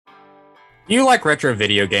Do you like retro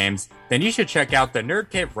video games? Then you should check out the Nerd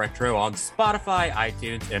Cave Retro on Spotify,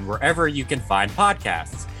 iTunes, and wherever you can find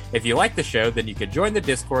podcasts. If you like the show, then you can join the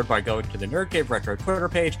Discord by going to the Nerd Cave Retro Twitter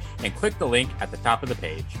page and click the link at the top of the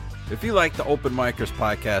page. If you like the Open Micers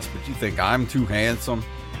podcast, but you think I'm too handsome,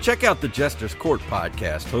 check out the Jester's Court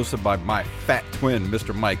podcast, hosted by my fat twin,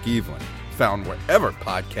 Mr. Mike Evelyn, found wherever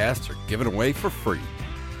podcasts are given away for free.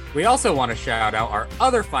 We also want to shout out our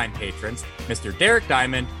other fine patrons, Mr. Derek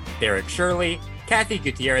Diamond, Derek Shirley, Kathy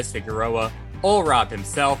Gutierrez Figueroa, Ol Rob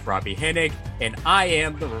himself, Robbie Hennig, and I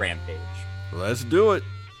Am the Rampage. Let's do it.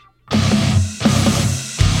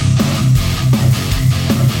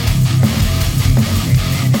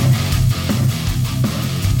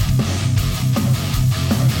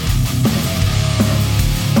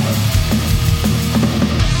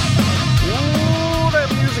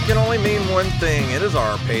 Can only mean one thing. It is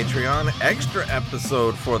our Patreon extra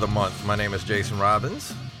episode for the month. My name is Jason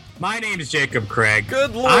Robbins. My name is Jacob Craig.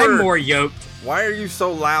 Good Lord. I'm more yoked. Why are you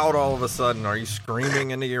so loud all of a sudden? Are you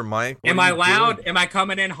screaming into your mic? Am I loud? Doing? Am I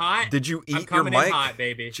coming in hot? Did you eat I'm coming your mic? In hot,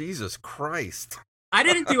 baby. Jesus Christ. I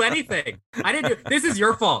didn't do anything. This is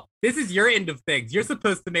your fault. This is your end of things. You're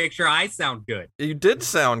supposed to make sure I sound good. You did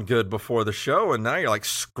sound good before the show, and now you're like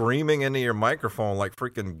screaming into your microphone like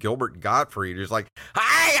freaking Gilbert Gottfried. You're just like,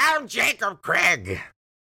 "Hi, I'm Jacob Craig."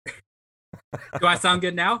 Do I sound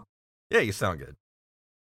good now? Yeah, you sound good.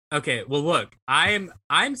 Okay, well look, I'm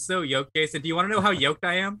so yoked, Jason. Do you want to know how yoked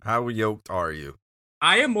I am? How yoked are you?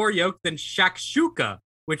 I am more yoked than shakshuka,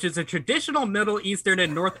 which is a traditional Middle Eastern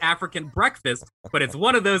and North African breakfast, but it's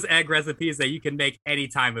one of those egg recipes that you can make any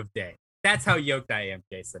time of day. That's how yoked I am,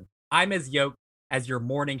 Jason. I'm as yoked as your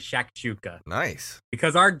morning shakshuka. Nice.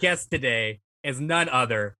 Because our guest today is none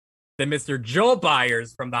other than Mr. Joel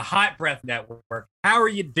Byars from the Hot Breath Network. How are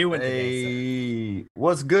you doing today, sir?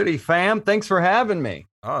 What's goody, fam? Thanks for having me.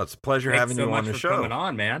 Oh, it's a pleasure having you on the show. Coming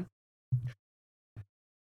on, man.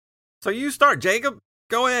 So you start, Jacob.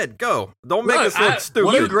 Go ahead, go. Don't make us look stupid.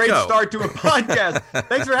 What a great go. start to a podcast.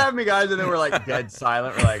 Thanks for having me, guys. And then we're like dead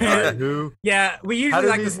silent. We're like, all right, who? Yeah, we usually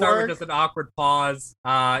like to start with just an awkward pause.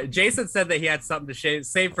 Jason said that he had something to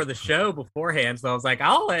say for the show beforehand, so I was like,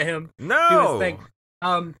 I'll let him do his thing.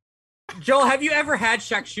 Joel, have you ever had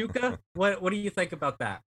shakshuka? What do you think about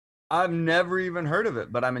that? I've never even heard of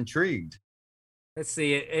it, but I'm intrigued. Let's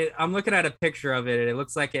see. I'm looking at a picture of it, and it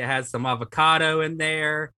looks like it has some avocado in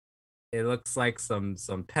there. It looks like some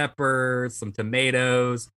peppers, some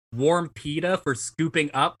tomatoes, warm pita for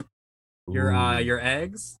scooping up your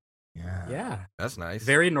eggs. Yeah, that's nice.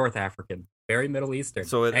 Very North African, very Middle Eastern.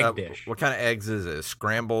 So egg dish. What kind of eggs is it?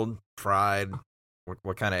 Scrambled, fried?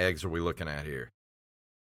 What kind of eggs are we looking at here?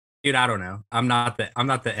 Dude, I don't know. I'm not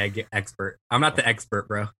the egg expert. I'm not the expert,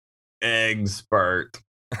 bro. Expert.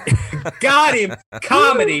 Got him.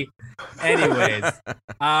 Comedy. Anyways,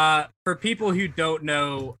 for people who don't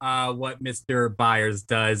know what Mr. Byars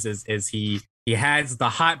does is he has the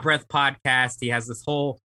Hot Breath podcast. He has this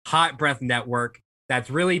whole Hot Breath network that's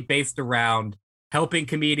really based around helping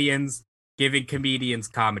comedians, giving comedians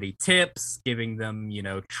comedy tips, giving them,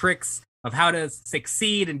 tricks of how to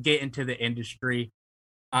succeed and get into the industry.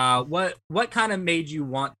 What kind of made you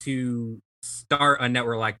want to start a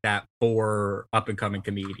network like that for up and coming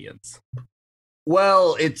comedians?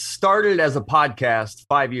 Well, it started as a podcast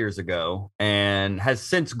 5 years ago and has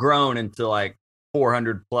since grown into like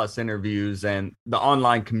 400 plus interviews and the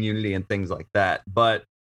online community and things like that. But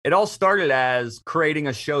it all started as creating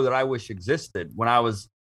a show that I wish existed. When I was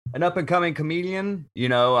an up and coming comedian,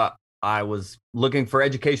 I was looking for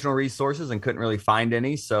educational resources and couldn't really find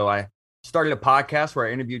any. So I started a podcast where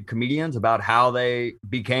I interviewed comedians about how they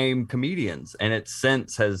became comedians. And it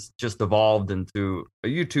since has just evolved into a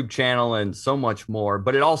YouTube channel and so much more.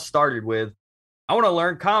 But it all started with, I want to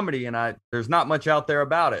learn comedy and there's not much out there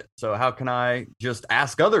about it. So how can I just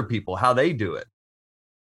ask other people how they do it?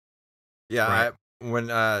 Yeah. Right.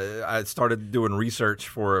 When I started doing research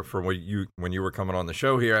for when you were coming on the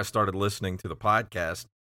show here, I started listening to the podcast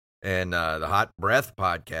and the Hot Breath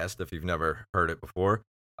podcast, if you've never heard it before.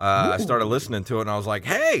 I started listening to it and I was like,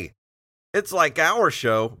 hey, it's like our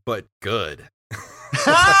show, but good.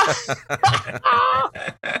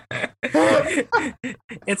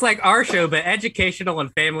 It's like our show, but educational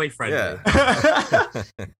and family friendly. Yeah.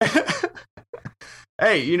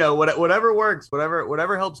 Hey, whatever works,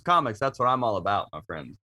 whatever helps comics. That's what I'm all about, my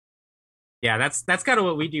friends. Yeah, that's kind of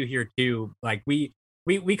what we do here too. Like we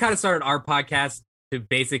kind of started our podcast to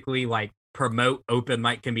basically like promote open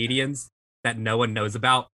mic comedians that no one knows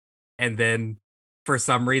about. And then for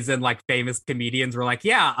some reason, like famous comedians were like,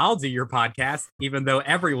 yeah, I'll do your podcast, even though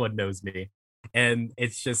everyone knows me. And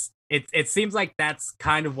it's it seems like that's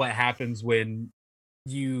kind of what happens when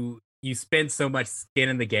you spend so much skin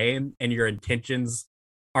in the game and your intentions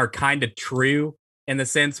are kind of true in the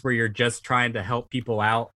sense where you're just trying to help people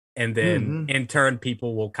out, and then in turn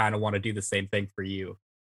people will kind of want to do the same thing for you.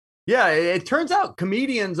 Yeah, it turns out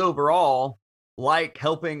comedians overall like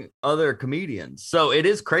helping other comedians. So it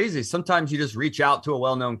is crazy. Sometimes you just reach out to a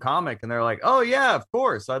well-known comic and they're like, "Oh yeah, of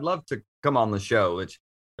course. I'd love to come on the show." Which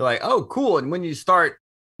you're like, "Oh, cool." And when you start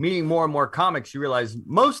meeting more and more comics, you realize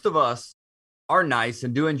most of us are nice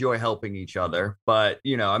and do enjoy helping each other. But,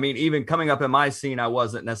 I mean, even coming up in my scene, I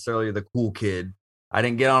wasn't necessarily the cool kid. I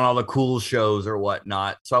didn't get on all the cool shows or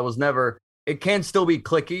whatnot. So I was never, it can still be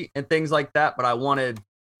cliquey and things like that. But I wanted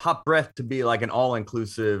Hot Breath to be like an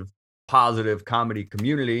all-inclusive, positive comedy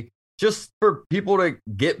community just for people to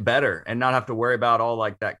get better and not have to worry about all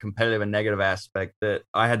like that competitive and negative aspect that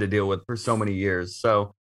I had to deal with for so many years.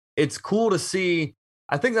 So it's cool to see.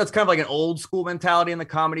 I think that's kind of like an old school mentality in the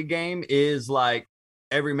comedy game, is like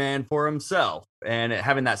every man for himself and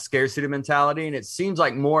having that scarcity mentality. And it seems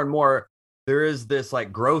like more and more there is this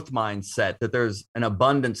like growth mindset that there's an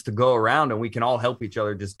abundance to go around and we can all help each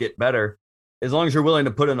other just get better as long as you're willing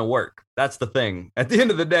to put in the work. That's the thing. At the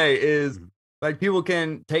end of the day is like people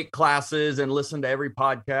can take classes and listen to every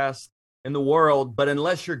podcast in the world, but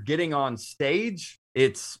unless you're getting on stage,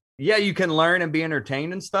 you can learn and be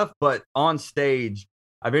entertained and stuff, but on stage,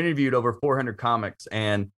 I've interviewed over 400 comics,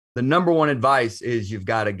 and the number one advice is you've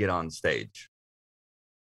got to get on stage.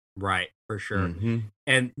 Right, for sure.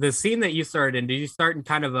 And the scene that you started in, did you start in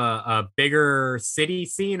kind of a bigger city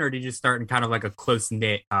scene, or did you start in kind of like a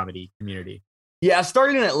close-knit comedy community? Yeah, I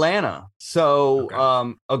started in Atlanta.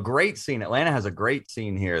 So a great scene. Atlanta has a great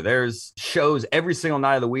scene here. There's shows every single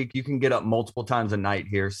night of the week. You can get up multiple times a night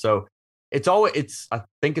here. So I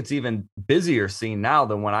think it's even busier scene now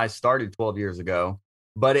than when I started 12 years ago.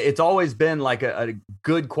 But it's always been like a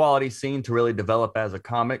good quality scene to really develop as a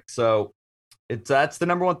comic. So that's the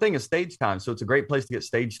number one thing is stage time. So it's a great place to get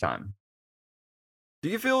stage time. Do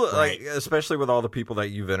you feel like, especially with all the people that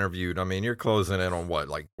you've interviewed, I mean, you're closing in on what,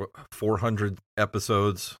 like 400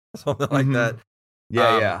 episodes, something like that?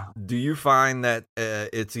 Yeah. Do you find that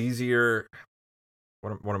it's easier?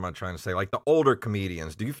 What am I trying to say? Like the older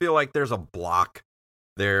comedians, do you feel like there's a block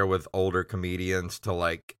there with older comedians to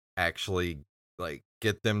like actually like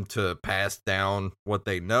get them to pass down what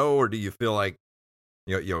they know, or do you feel like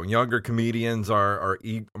younger comedians are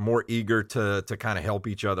more eager to kind of help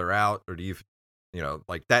each other out, or do you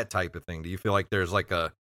like that type of thing? Do you feel like there's like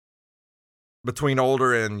a between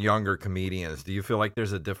older and younger comedians? Do you feel like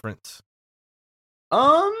there's a difference?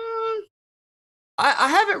 I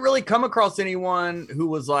haven't really come across anyone who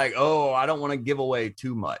was like, "Oh, I don't want to give away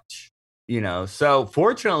too much." So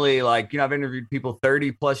fortunately, like, I've interviewed people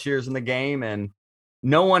 30 plus years in the game, and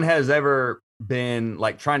no one has ever been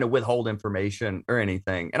like trying to withhold information or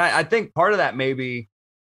anything. And I think part of that maybe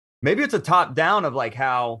it's a top down of like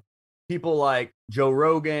how people like Joe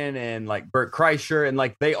Rogan and like Bert Kreischer and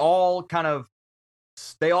like they all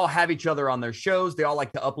have each other on their shows. They all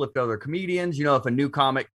like to uplift other comedians. If a new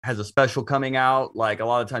comic has a special coming out, like a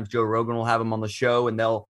lot of times Joe Rogan will have them on the show and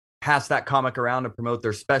they'll pass that comic around to promote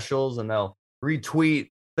their specials, and they'll retweet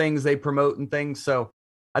things they promote and things. So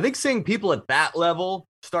I think seeing people at that level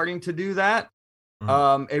starting to do that,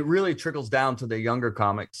 it really trickles down to the younger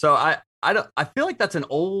comics. So I feel like that's an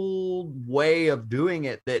old way of doing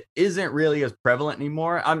it that isn't really as prevalent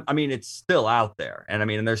anymore. I mean, it's still out there,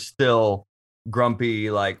 and there's still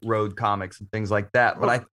grumpy like road comics and things like that.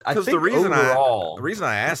 But I think the reason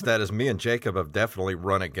I asked that is me and Jacob have definitely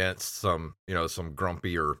run against some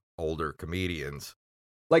grumpier older comedians.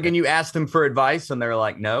 Like, and you asked them for advice, and they're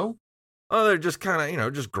like, "No." Oh, they're just kind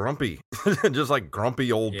of just grumpy, just like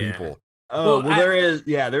grumpy old people. Oh, well, there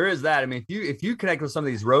is that. I mean, if you connect with some of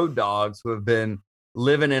these road dogs who have been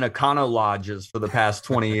living in Econo lodges for the past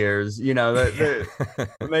 20 years, when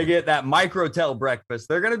they get that microtel breakfast,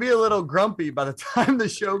 they're going to be a little grumpy by the time the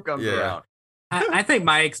show comes around. I think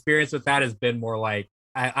my experience with that has been more like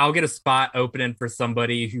I'll get a spot opening for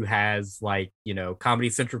somebody who has like, Comedy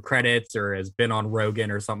Central credits or has been on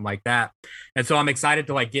Rogan or something like that. And so I'm excited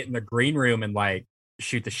to like get in the green room and like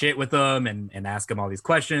shoot the shit with them and ask them all these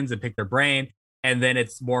questions and pick their brain. And then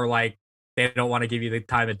it's more like they don't want to give you the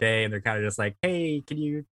time of day, and they're kind of just like, "Hey, can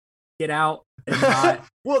you get out and not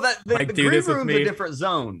well, the green room's a different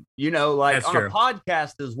zone, like that's on true. A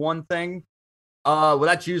podcast is one thing. Well,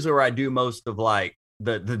 that's usually where I do most of like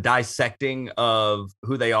the dissecting of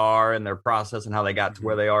who they are and their process and how they got to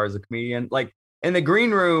where they are as a comedian. Like in the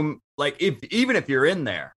green room, like even if you're in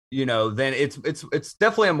there, then it's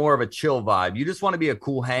definitely a more of a chill vibe. You just want to be a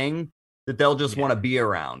cool hang. that they'll just want to be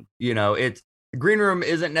around. You know, it's the green room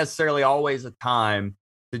isn't necessarily always a time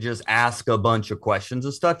to just ask a bunch of questions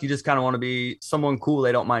and stuff. You just kind of want to be someone cool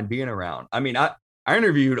they don't mind being around. I mean, I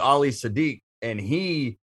interviewed Ali Sadiq, and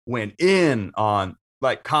he went in on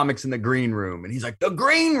like comics in the green room, and he's like, the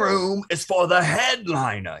green room is for the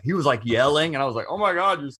headliner. He was like yelling, and I was like, oh my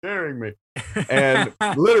God, you're scaring me. And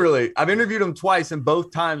literally, I've interviewed him twice, and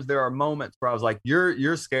both times there are moments where I was like,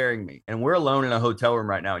 you're scaring me, and we're alone in a hotel room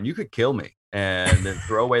right now, and you could kill me and then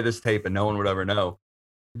throw away this tape and no one would ever know.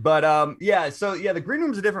 But yeah, so yeah, the green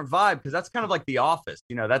room's a different vibe because that's kind of like the office,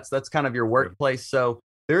 you know, that's kind of your workplace. So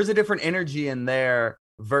there's a different energy in there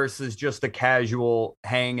versus just a casual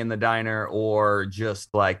hang in the diner or just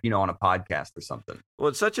like, you know, on a podcast or something. Well,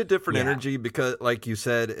 it's such a different energy because, like you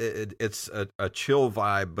said, it's a chill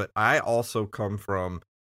vibe. But I also come from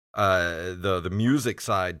the music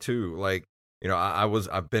side too. Like, you know,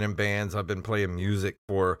 I've been in bands. I've been playing music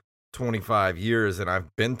for 25 years, and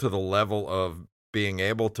I've been to the level of being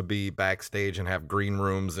able to be backstage and have green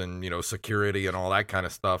rooms and, you know, security and all that kind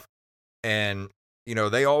of stuff. And, you know,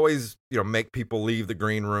 they always, you know, make people leave the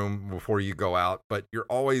green room before you go out, but you're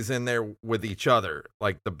always in there with each other,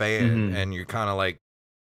 like the band, and you're kind of like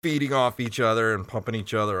feeding off each other and pumping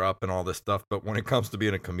each other up and all this stuff. But when it comes to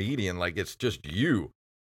being a comedian, like, it's just you.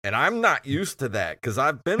 And I'm not used to that because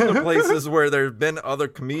I've been to places where there's been other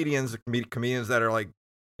comedians that are like,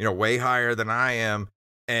 you know, way higher than I am.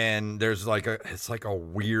 And there's like it's like a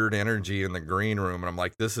weird energy in the green room, and I'm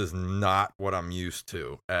like, this is not what I'm used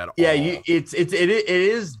to at all. Yeah, it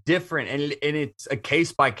is different, and it's a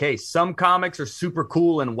case by case. Some comics are super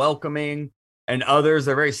cool and welcoming, and others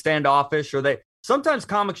are very standoffish. Or sometimes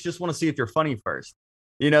comics just want to see if you're funny first.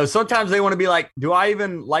 You know, sometimes they want to be like, do I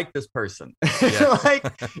even like this person? Yeah. Like,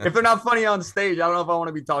 if they're not funny on stage, I don't know if I want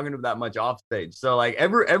to be talking to them that much off stage. So like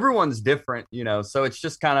everyone's different, you know. So it's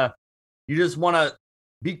just kind of, you just want to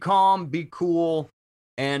be calm, be cool,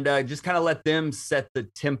 and just kind of let them set the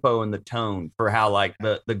tempo and the tone for how like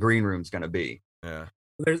the green room's going to be. Yeah.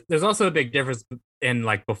 There's also a big difference in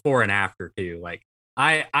like before and after too. Like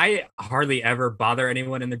I hardly ever bother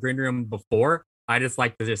anyone in the green room before. I just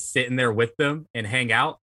like to just sit in there with them and hang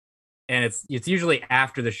out. And it's usually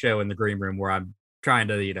after the show in the green room where I'm trying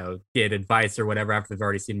to, you know, get advice or whatever after they've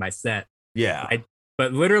already seen my set. Yeah.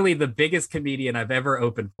 But literally the biggest comedian I've ever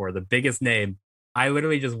opened for, the biggest name, I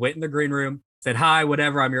literally just went in the green room, said, hi,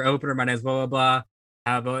 whatever, I'm your opener, my name's blah, blah,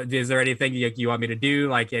 blah. Is there anything you want me to do?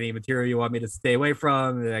 Like any material you want me to stay away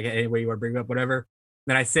from? Like any way you want to bring up, whatever.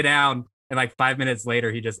 Then I sit down, and like 5 minutes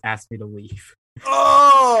later, he just asked me to leave.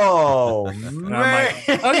 Oh, man. I'm like,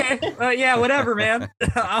 okay, yeah, whatever, man.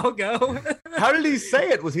 I'll go. How did he say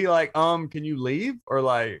it? Was he like, can you leave? Or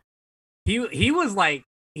like... He was like,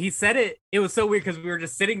 he said it was so weird because we were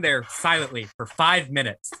just sitting there silently for 5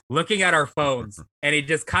 minutes looking at our phones, and he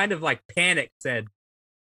just kind of like panicked, said,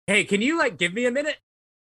 hey, can you like give me a minute?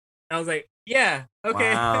 I was like, yeah,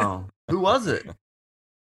 okay. Wow. Who was it?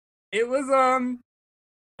 It was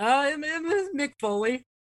it was Mick Foley.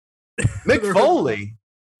 Mick Foley?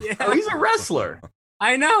 Yeah. Oh, he's a wrestler.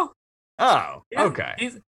 I know. Oh, yeah.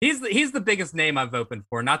 Okay. He's the biggest name I've opened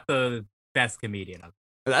for, not the best comedian.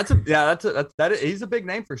 He's a big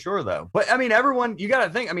name for sure, though. But I mean, everyone, you got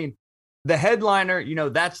to think. I mean, the headliner, you know,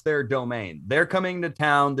 that's their domain. They're coming to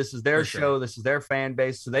town. This is their show. This is their fan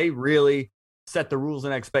base. So they really set the rules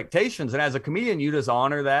and expectations. And as a comedian, you just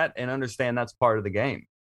honor that and understand that's part of the game.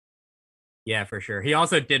 Yeah, for sure. He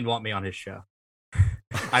also didn't want me on his show.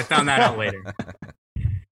 I found that out later.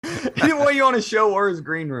 He didn't want you on his show or his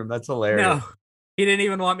green room. That's hilarious. No. He didn't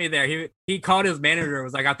even want me there. He called his manager and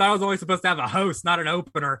was like, I thought I was only supposed to have a host, not an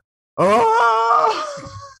opener. Oh!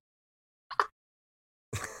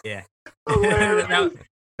 Yeah.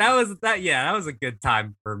 that was a good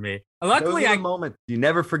time for me. Luckily, moment you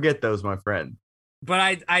never forget those, my friend.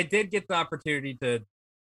 But I did get the opportunity to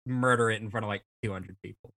murder it in front of like 200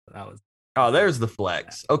 people. So that was... Oh, there's the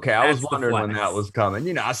flex. Okay, I was wondering when that was coming.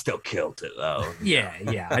 You know, I still killed it though. Yeah,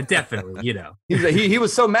 I definitely, you know. He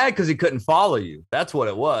was so mad because he couldn't follow you. That's what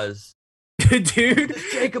it was. Dude.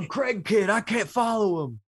 This Jacob Craig kid, I can't follow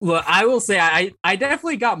him. Well, I will say I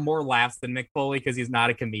definitely got more laughs than Mick Foley because he's not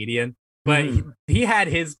a comedian. But he had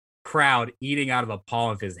his crowd eating out of the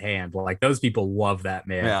palm of his hand. Like, those people love that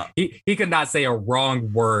man. Yeah. He could not say a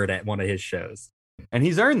wrong word at one of his shows. And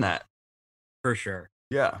he's earned that. For sure.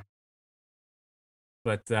 Yeah.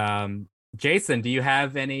 But Jason, do you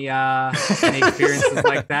have any experiences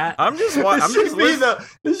like that?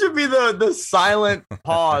 This should be the silent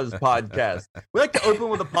pause podcast. We like to open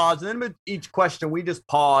with a pause, and then with each question we just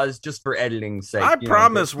pause just for editing's sake. I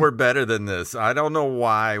promise we're better than this. I don't know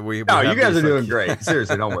why we. No, you guys are doing great.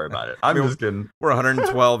 Seriously, don't worry about it. I'm just kidding. We're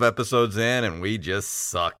 112 episodes in, and we just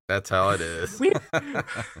suck. That's how it is.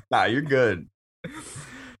 Nah, you're good.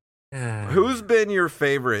 Who's been your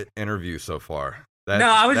favorite interview so far?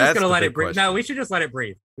 I was just gonna let it breathe. No, we should just let it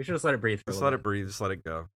breathe. We should just let it breathe. Just let it breathe. Just let it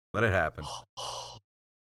go. Let it happen.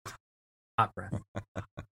 Hot breath.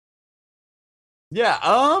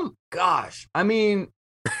 Yeah. Gosh. I mean,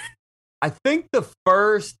 I think the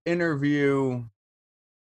first interview.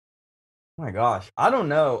 Oh my gosh. I don't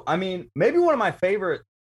know. I mean, maybe one of my favorite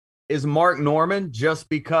is Mark Norman, just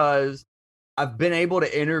because I've been able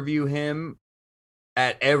to interview him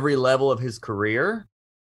at every level of his career.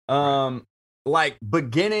 Like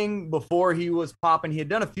beginning before he was popping, he had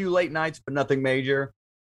done a few late nights, but nothing major.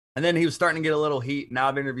 And then he was starting to get a little heat. Now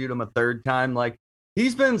I've interviewed him a third time. Like,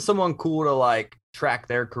 he's been someone cool to like track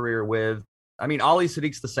their career with. I mean, Ali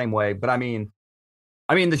Sadiq's the same way, but I mean,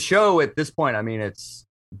 the show at this point, I mean, it's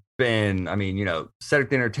been,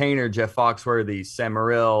 Cedric the Entertainer, Jeff Foxworthy, Sam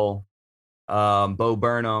Morril, Bo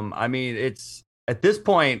Burnham. I mean, it's at this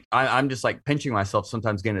point, I'm just like pinching myself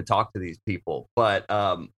sometimes getting to talk to these people. But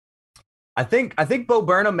I think Bo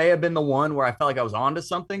Burnham may have been the one where I felt like I was onto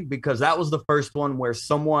something, because that was the first one where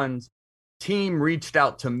someone's team reached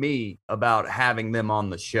out to me about having them on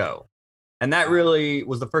the show. And that really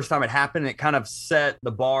was the first time it happened. It kind of set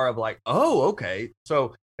the bar of like, oh, okay,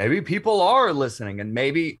 so maybe people are listening, and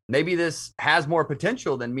maybe this has more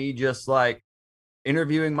potential than me just like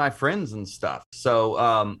interviewing my friends and stuff.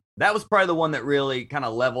 So that was probably the one that really kind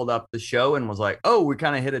of leveled up the show and was like, oh, we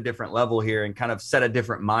kind of hit a different level here and kind of set a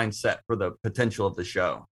different mindset for the potential of the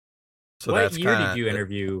show. So what year did you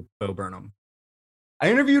interview Bo Burnham?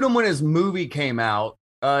 I interviewed him when his movie came out.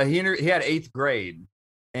 He had 8th grade,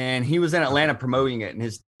 and he was in Atlanta promoting it,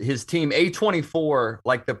 and his team A24,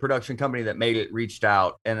 like the production company that made it, reached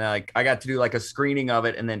out, and like I got to do like a screening of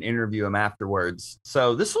it and then interview him afterwards.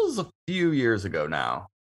 So this was a few years ago now.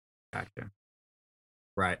 Gotcha.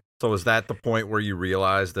 Right. So was that the point where you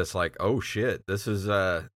realized that's like, oh shit, this is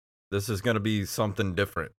going to be something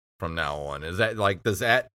different from now on? Is that like,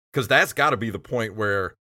 because that's got to be the point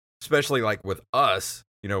where, especially like with us,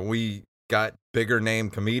 we got bigger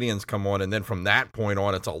name comedians come on, and then from that point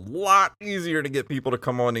on, it's a lot easier to get people to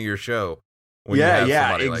come on to your show. Yeah,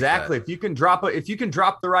 exactly. Like, if you can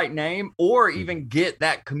drop the right name, or even get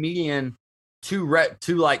that comedian to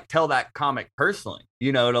like tell that comic personally,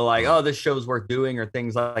 to like, oh, this show's worth doing, or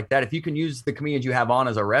things like that. If you can use the comedians you have on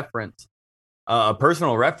as a reference, a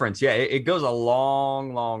personal reference, yeah, it goes a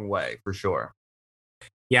long, long way for sure.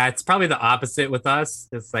 Yeah, it's probably the opposite with us.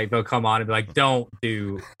 It's like they'll come on and be like, "Don't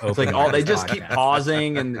do." It's like they just keep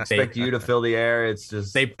pausing and expect you to fill the air. It's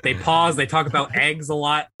just they pause. They talk about eggs a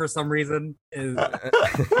lot for some reason.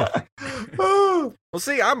 Well,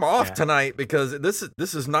 see, I'm off tonight because this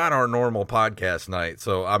is not our normal podcast night.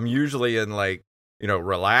 So I'm usually in like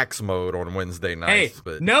relax mode on Wednesday nights. Hey,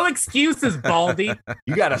 but no excuses, Baldy.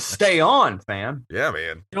 You got to stay on, fam. Yeah,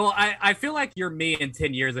 man. I feel like you're me in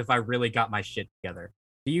 10 years if I really got my shit together.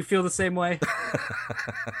 Do you feel the same way?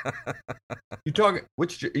 You talking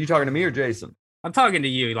to me or Jason? I'm talking to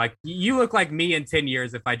you. Like, you look like me in 10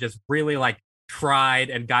 years if I just really like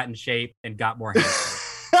tried and got in shape and got more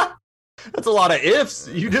handsome. That's a lot of ifs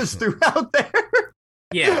you just threw out there.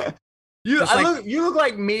 Yeah. You look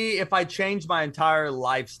like me if I changed my entire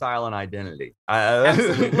lifestyle and identity.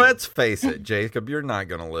 Let's face it, Jacob, you're not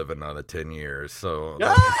going to live another 10 years. So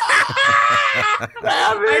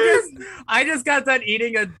I just got done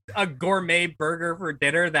eating a gourmet burger for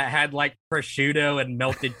dinner that had like prosciutto and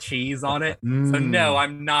melted cheese on it. So no,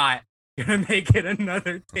 I'm not going to make it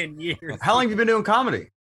another 10 years. How long have you been doing comedy?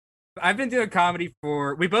 I've been doing comedy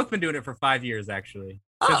we've both been doing it for 5 years, actually.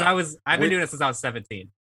 I've been doing it since I was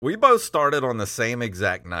 17. We both started on the same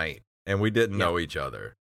exact night, and we didn't know each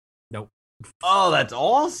other. Nope. Oh, that's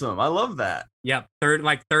awesome. I love that. Yep.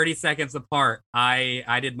 30 seconds apart.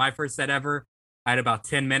 I did my first set ever. I had about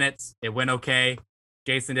 10 minutes. It went okay.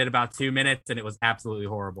 Jason did about 2 minutes, and it was absolutely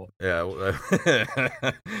horrible. Yeah.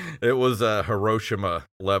 It was a Hiroshima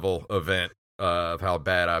level event of how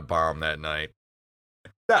bad I bombed that night.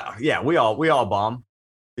 Yeah, we all bomb.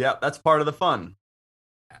 Yeah, that's part of the fun.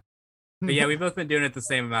 But yeah, we've both been doing it the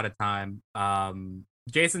same amount of time.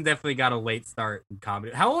 Jason definitely got a late start in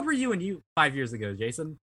comedy. How old were you 5 years ago,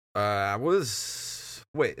 Jason? I was...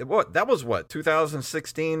 Wait, what? That was what?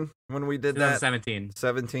 2016 when we did 2017. that?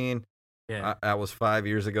 17. Yeah. That was 5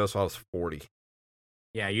 years ago, so I was 40.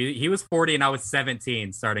 Yeah, he was 40 and I was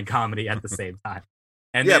 17 starting comedy at the same time.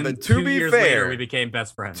 And Yeah, then but to 2 be years fair- later, we became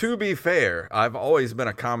best friends. To be fair, I've always been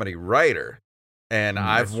a comedy writer, and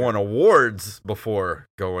I've that's won awards before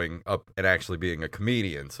going up and actually being a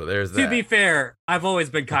comedian. So there's that. To be fair, I've always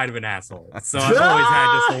been kind of an asshole, so I've always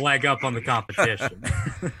had this leg up on the competition.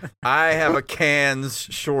 I have a Cannes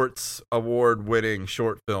Shorts Award-winning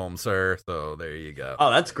short film, sir. So there you go.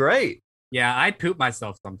 Oh, that's great. Yeah, I poop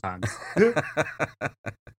myself sometimes.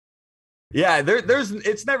 Yeah, there's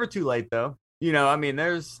it's never too late though. You know, I mean,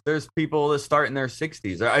 there's people that start in their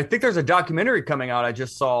 60s. I think there's a documentary coming out I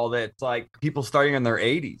just saw that's like people starting in their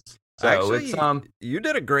 80s. So Actually, it's you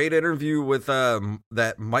did a great interview with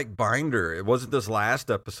that Mike Binder. It wasn't this last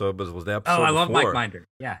episode, but it was the episode Oh, I love before. Mike Binder.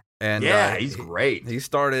 Yeah. And yeah, he's great. He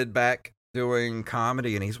started back doing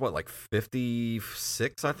comedy, and he's what, like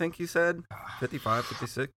 56, I think he said? 55,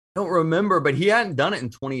 56? Don't remember, but he hadn't done it in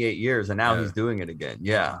 28 years, and now Yeah. he's doing it again.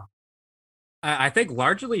 Yeah. I think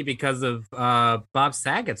largely because of Bob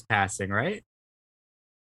Saget's passing, right?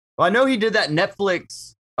 Well, I know he did that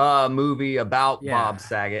Netflix movie about Yeah. Bob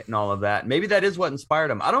Saget and all of that. Maybe that is what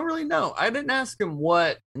inspired him. I don't really know. I didn't ask him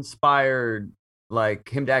what inspired like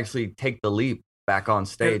him to actually take the leap back on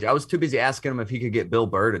stage. I was too busy asking him if he could get Bill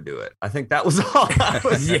Burr to do it. I think that was all.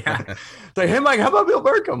 Yeah. So him like, how about Bill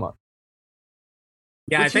Burr come on?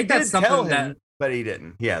 Yeah, Which I think he that's did tell something him, that but he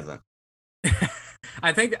didn't. He hasn't.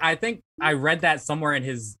 I think I read that somewhere in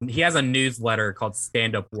his. He has a newsletter called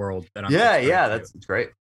Stand Up World. That I'm Yeah, subscribed to. that's great.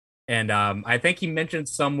 And I think he mentioned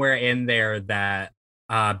somewhere in there that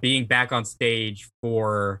being back on stage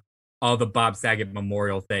for all the Bob Saget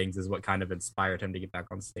memorial things is what kind of inspired him to get back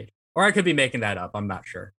on stage. Or I could be making that up. I'm not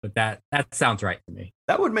sure, but that sounds right to me.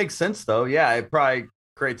 That would make sense, though. Yeah, it probably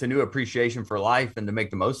creates a new appreciation for life and to make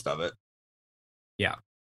the most of it. Yeah.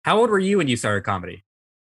 How old were you when you started comedy?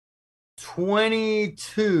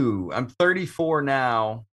 22. I'm 34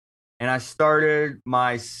 now, and I started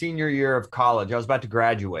my senior year of college. I was about to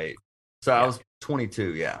graduate, so I was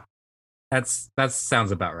 22. Yeah, That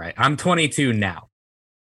sounds about right. I'm 22 now.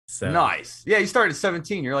 So nice. Yeah, you started at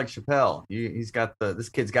 17. You're like Chappelle. This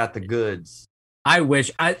kid's got the goods. I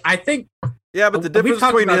wish. I think. Yeah, but the We've difference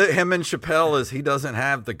talked between about- him and Chappelle is he doesn't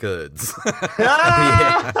have the goods.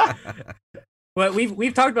 But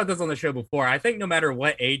we've talked about this on the show before. I think no matter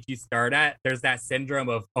what age you start at, there's that syndrome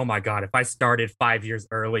of, oh my God, if I started 5 years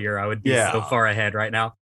earlier, I would be so far ahead right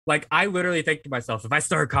now. Like, I literally think to myself, if I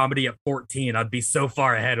started comedy at 14, I'd be so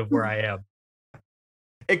far ahead of where I am.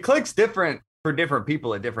 It clicks different for different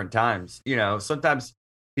people at different times. You know, sometimes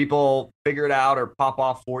people figure it out or pop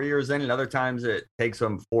off 4 years in, and other times it takes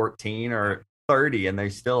them 14 or 30 and they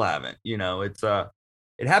still haven't. You know, it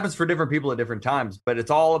happens for different people at different times, but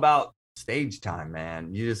it's all about stage time,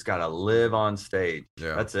 man. You just gotta live on stage.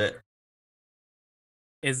 Yeah. That's it.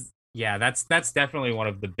 That's definitely one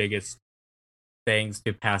of the biggest things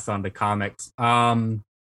to pass on to comics.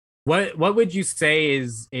 What would you say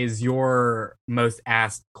is your most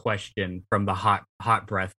asked question from the hot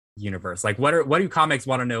breath universe? Like, what do comics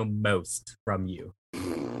want to know most from you?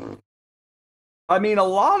 I mean, a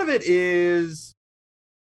lot of it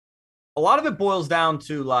boils down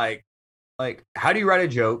to like how do you write a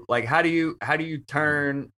joke? Like how do you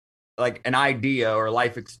turn like an idea or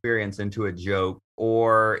life experience into a joke?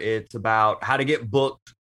 Or it's about how to get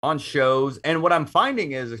booked on shows. And what I'm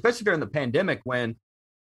finding is, especially during the pandemic, when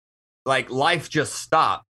like life just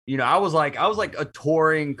stopped, you know, I was like a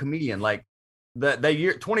touring comedian. Like the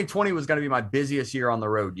year 2020 was going to be my busiest year on the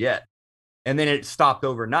road yet. And then it stopped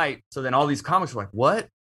overnight. So then all these comics were like, what?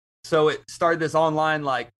 So it started this online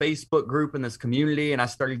like Facebook group in this community, and I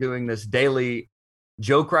started doing this daily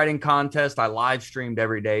joke writing contest. I live streamed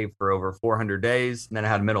every day for over 400 days, and then I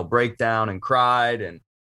had a mental breakdown and cried and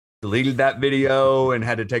deleted that video and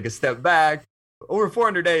had to take a step back. Over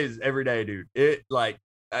 400 days every day, dude. It like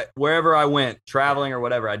wherever I went, traveling or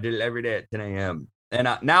whatever, I did it every day at 10 a.m. And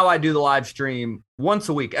now I do the live stream once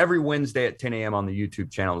a week, every Wednesday at 10 a.m. on the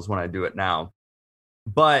YouTube channel is when I do it now.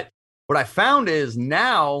 But what I found is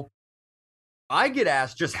now I get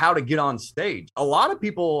asked just how to get on stage. A lot of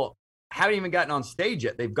people haven't even gotten on stage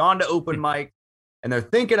yet. They've gone to open mic and they're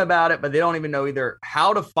thinking about it, but they don't even know either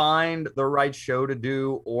how to find the right show to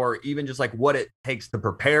do or even just like what it takes to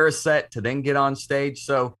prepare a set to then get on stage.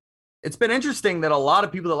 So it's been interesting that a lot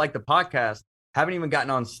of people that like the podcast haven't even gotten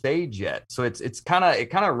on stage yet. So it kind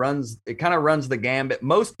of runs the gambit.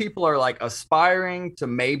 Most people are like aspiring to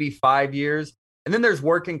maybe 5 years. And then there's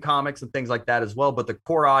working comics and things like that as well. But the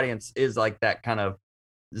core audience is like that kind of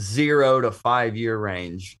 0 to 5 year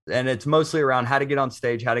range. And it's mostly around how to get on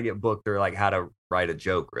stage, how to get booked, or like how to write a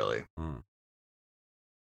joke, really. Well,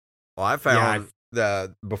 I found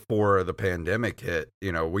that before the pandemic hit,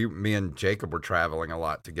 me and Jacob were traveling a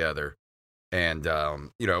lot together. And,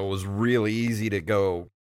 it was really easy to go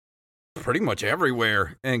pretty much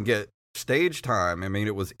everywhere and get stage time. I mean,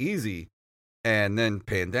 it was easy. And then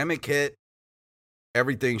pandemic hit,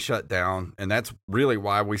 everything shut down. And that's really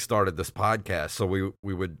why we started this podcast. So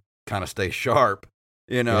we would kind of stay sharp,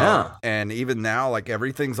 Yeah. And even now, like,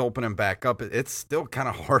 everything's opening back up. It's still kind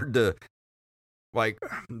of hard to, like,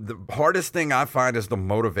 the hardest thing I find is the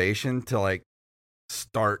motivation to, like,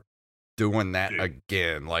 start doing that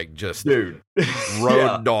again, like, just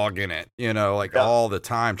road dogging it, all the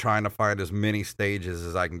time, trying to find as many stages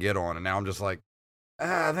as I can get on. And now I'm just like,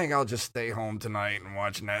 I think I'll just stay home tonight and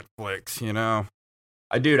watch Netflix,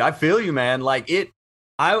 Dude, I feel you, man. Like,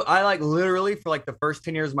 I like literally for like the first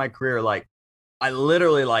 10 years of my career, like I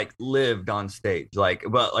literally like lived on stage. Like,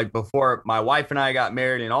 but like before my wife and I got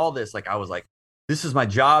married and all this, like I was like, this is my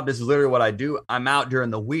job. This is literally what I do. I'm out during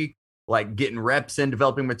the week, like getting reps in,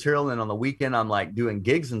 developing material. And on the weekend, I'm like doing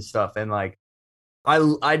gigs and stuff. And like,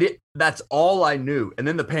 I did, that's all I knew. And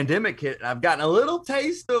then the pandemic hit and I've gotten a little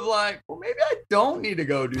taste of like, well, maybe I don't need to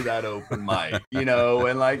go do that open mic,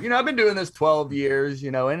 and like, I've been doing this 12 years,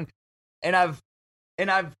 and I've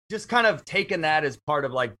just kind of taken that as part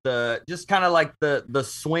of like the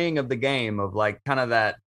swing of the game of like kind of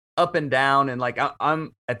that up and down. And like,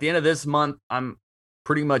 I'm at the end of this month, I'm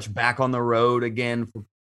pretty much back on the road again for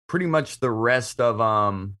pretty much the rest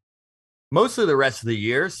of, mostly the rest of the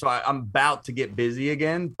year. So I'm about to get busy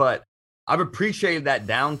again, but I've appreciated that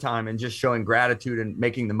downtime and just showing gratitude and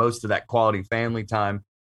making the most of that quality family time,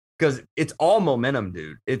 because it's all momentum,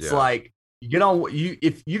 dude. It's like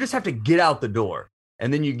if you just have to get out the door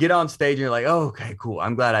and then you get on stage and you're like, oh, okay, cool.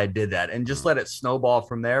 I'm glad I did that. And just let it snowball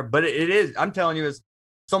from there. But it is, I'm telling you, as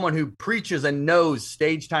someone who preaches and knows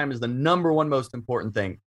stage time is the number one most important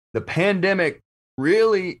thing. The pandemic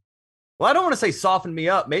really, well, I don't want to say softened me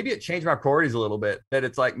up. Maybe it changed my priorities a little bit, that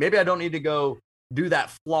it's like, maybe I don't need to go do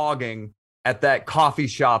that flogging at that coffee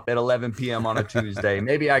shop at 11 p.m. on a Tuesday.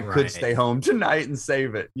 Maybe I could stay home tonight and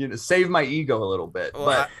save it, save my ego a little bit. Well,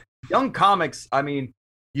 but young comics, I mean,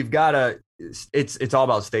 you've got to, it's all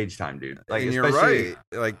about stage time, dude. Like, and you're right.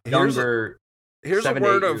 Like, here's a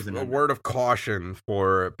word of caution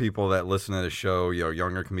for people that listen to the show,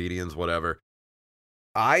 younger comedians, whatever.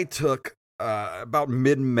 I took about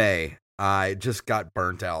mid-May, I just got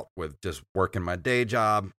burnt out with just working my day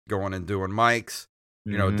job, going and doing mics,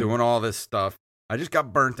 doing all this stuff. I just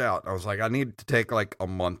got burnt out. I was like, I need to take like a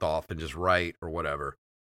month off and just write or whatever.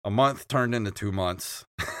 A month turned into 2 months.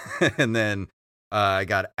 And then I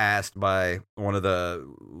got asked by one of the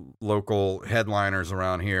local headliners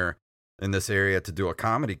around here in this area to do a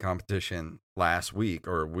comedy competition last week,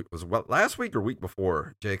 or was it last week or week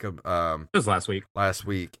before, Jacob? It was last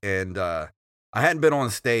week. And I hadn't been on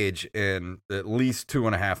stage in at least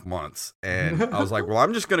 2.5 months. And I was like, well,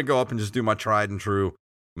 I'm just going to go up and just do my tried and true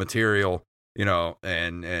material,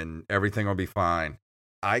 and everything will be fine.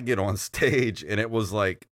 I get on stage and it was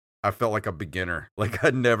like, I felt like a beginner. Like,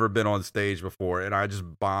 I'd never been on stage before, and I just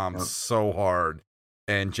bombed so hard.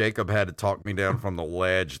 And Jacob had to talk me down from the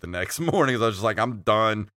ledge the next morning. I was just like, I'm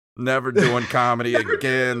done. Never doing comedy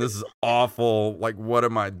again. This is awful. Like, what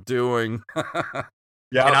am I doing?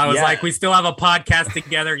 Yeah, and I was like, we still have a podcast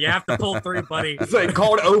together. You have to pull through, buddy. It's like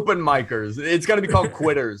called open micers. It's going to be called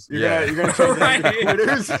quitters. You're gonna change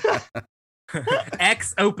it to quitters.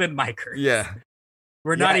 Ex open micers. Yeah.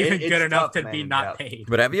 We're not even good enough to be not paid.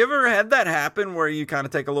 But have you ever had that happen where you kind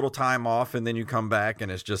of take a little time off and then you come back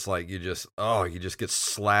and it's just like, you just get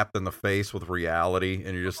slapped in the face with reality,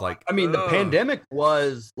 and you're just like, I mean, the pandemic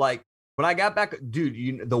was like, when I got back,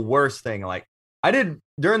 dude, the worst thing, like, I did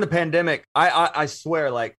during the pandemic, I swear,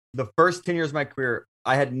 like, the first 10 years of my career,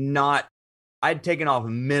 I'd taken off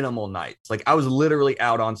minimal nights. Like, I was literally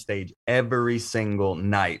out on stage every single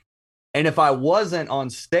night. And if I wasn't on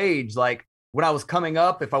stage, like, when I was coming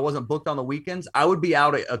up, if I wasn't booked on the weekends, I would be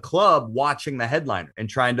out at a club watching the headliner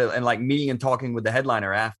and meeting and talking with the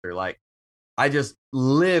headliner after. Like, I just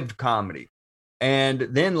lived comedy. And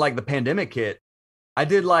then, like, the pandemic hit, I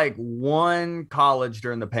did like one college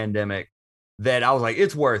during the pandemic that I was like,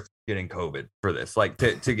 it's worth getting COVID for this, like,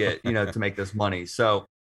 to get, to make this money. So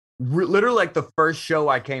literally, like, the first show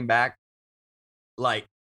I came back, like,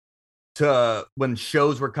 to when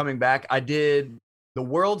shows were coming back, I did the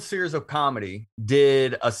World Series of Comedy,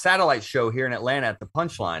 did a satellite show here in Atlanta at the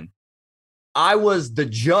Punchline. I was the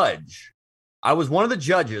judge. I was one of the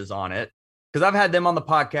judges on it. because I've had them on the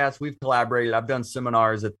podcast. We've collaborated. I've done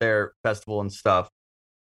seminars at their festival and stuff.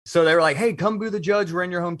 So they were like, hey, come be the judge. We're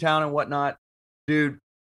in your hometown and whatnot. Dude,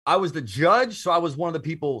 I was the judge. So I was one of the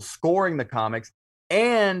people scoring the comics.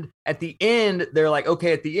 And at the end, they're like,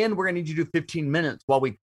 okay, at the end, we're going to need you to do 15 minutes while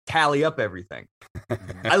we tally up everything.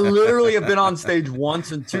 I literally have been on stage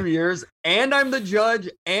once in 2 years, and I'm the judge,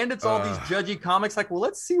 and it's all these judgy comics. Like, well,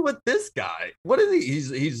 let's see what this guy, what is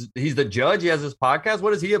he? He's the judge. He has his podcast.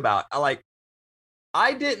 What is he about? I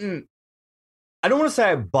don't want to say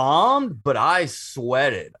I bombed, but I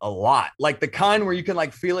sweated a lot. Like the kind where you can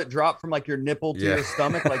like feel it drop from like your nipple to your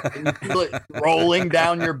stomach, like and you feel it rolling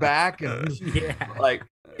down your back, and like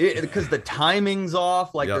because the timing's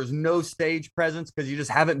off. Like there's no stage presence because you just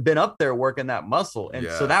haven't been up there working that muscle. And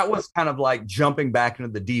so that was kind of like jumping back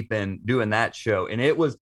into the deep end doing that show. And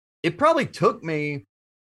it probably took me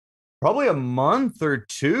a month or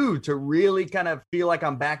two to really kind of feel like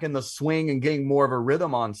I'm back in the swing and getting more of a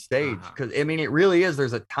rhythm on stage. Because I mean, it really is.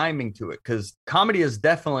 There's a timing to it because comedy is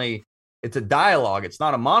definitely, it's a dialogue. It's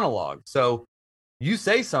not a monologue. So you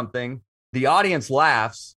say something, the audience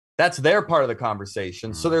laughs. That's their part of the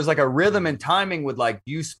conversation. So there's like a rhythm and timing with like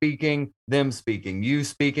you speaking, them speaking, you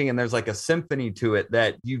speaking. And there's like a symphony to it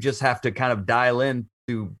that you just have to kind of dial in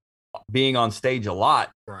to being on stage a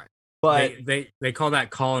lot. Right. But they call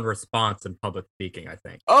that call and response in public speaking, I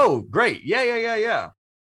think. Oh, great. Yeah.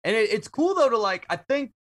 And it's cool though to like,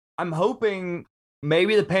 I'm hoping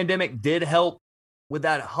maybe the pandemic did help with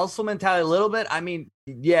that hustle mentality a little bit. I mean,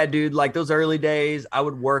 yeah, dude, like those early days, I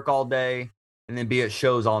would work all day and then be at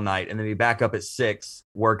shows all night and then be back up at 6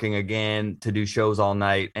 working again to do shows all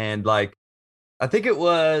night. And like, I think I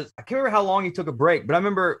can't remember how long he took a break, but I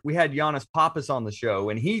remember we had Giannis Pappas on the show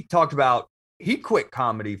and he talked about, he quit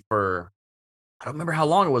comedy for, I don't remember how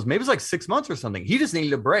long it was. Maybe it was like 6 months or something. He just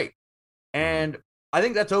needed a break. And I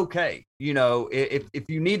think that's okay. You know, if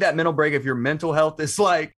you need that mental break, if your mental health is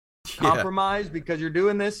like compromised because you're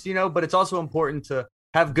doing this, you know, but it's also important to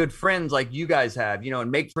have good friends like you guys have, you know,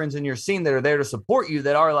 and make friends in your scene that are there to support you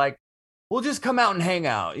that are like, we'll just come out and hang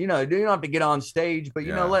out. You know, you don't have to get on stage, but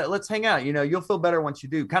you know, let's hang out. You know, you'll feel better once you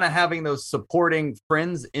do. Kind of having those supporting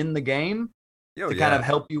friends in the game to kind of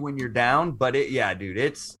help you when you're down. But dude,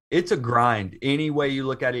 it's a grind. Any way you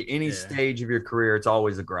look at it, any stage of your career, it's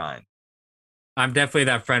always a grind. I'm definitely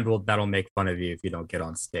that friend that'll make fun of you if you don't get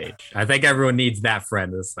on stage. I think everyone needs that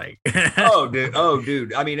friend. It's like, oh,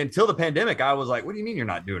 dude. I mean, until the pandemic, I was like, what do you mean you're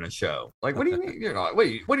not doing a show? Like, what do you mean you're not?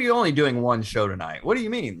 Wait, what are you only doing one show tonight? What do you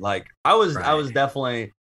mean? Like, I was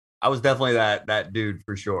definitely that dude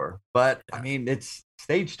for sure. But I mean, it's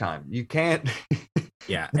stage time. You can't.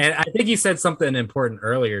 Yeah. And I think you said something important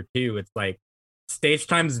earlier too. It's like stage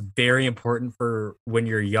time is very important for when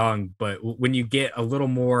you're young, but when you get a little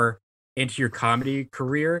more into your comedy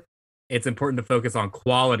career, it's important to focus on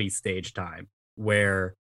quality stage time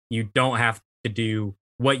where you don't have to do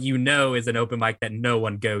what you know is an open mic that no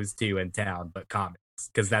one goes to in town but comics,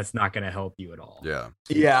 because that's not going to help you at all.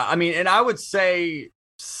 Yeah. I mean, and I would say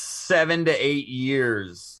 7 to 8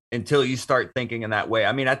 years until you start thinking in that way.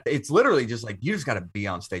 I mean, it's literally just like you just got to be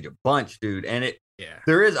on stage a bunch, dude. And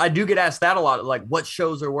I do get asked that a lot, like what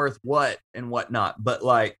shows are worth what and whatnot. But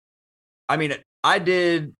like, I mean,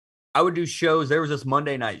 I would do shows. There was this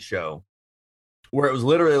Monday night show where it was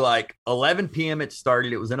literally like 11 p.m. It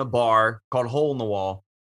started. It was in a bar called Hole in the Wall.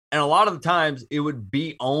 And a lot of the times it would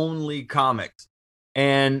be only comics.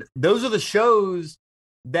 And those are the shows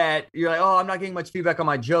that you're like, oh, I'm not getting much feedback on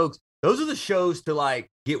my jokes. Those are the shows to like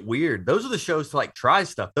get weird. Those are the shows to like try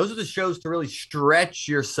stuff. Those are the shows to really stretch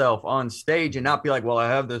yourself on stage and not be like, well, I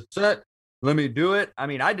have this set. Let me do it. I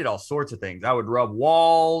mean, I did all sorts of things. I would rub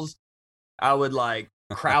walls. I would like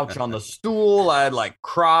crouch on the stool. I'd like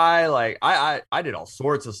cry. Like I did all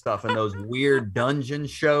sorts of stuff in those weird dungeon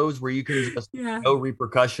shows where you can just no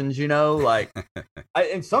repercussions, you know, like,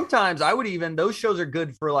 and sometimes I would even, those shows are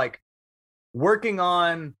good for like working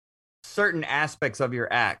on certain aspects of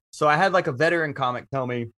your act. So I had like a veteran comic tell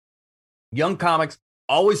me, young comics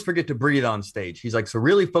always forget to breathe on stage. He's like, so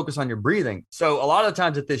really focus on your breathing. So a lot of the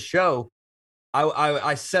times at this show,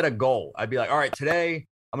 I set a goal. I'd be like, all right, today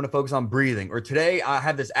I'm going to focus on breathing, or today I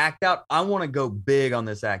have this act out. I want to go big on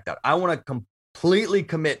this act out. I want to completely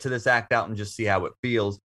commit to this act out and just see how it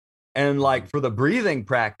feels. And like for the breathing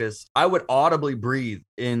practice, I would audibly breathe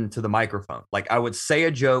into the microphone. Like I would say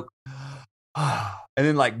a joke and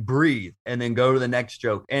then like breathe and then go to the next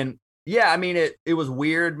joke. And yeah, I mean, it was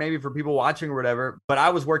weird maybe for people watching or whatever, but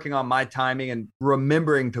I was working on my timing and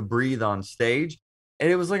remembering to breathe on stage. And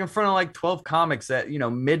it was like in front of like 12 comics at,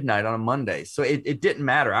 midnight on a Monday. So it didn't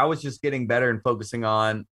matter. I was just getting better and focusing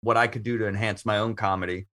on what I could do to enhance my own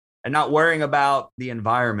comedy. and not worrying about the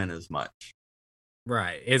environment as much.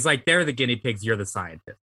 Right. It's like they're the guinea pigs, you're the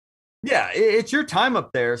scientist. Yeah, it's your time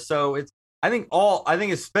up there. So I think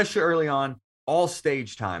especially early on, all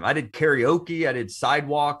stage time. I did karaoke, I did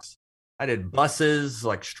sidewalks, I did buses,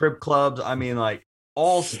 like strip clubs. I mean, like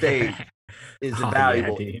all stage is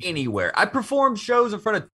valuable anywhere. I performed shows in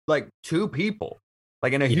front of like 2 people.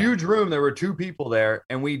 Like in a huge room, there were 2 people there,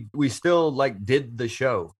 and we still like did the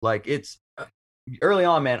show. Like it's early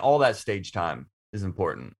on, man. All that stage time is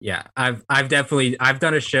important. Yeah, I've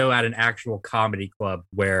done a show at an actual comedy club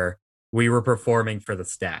where we were performing for the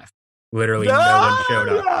staff. Literally, no one showed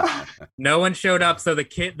up. No one showed up. So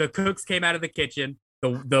the cooks came out of the kitchen.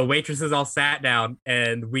 The waitresses all sat down,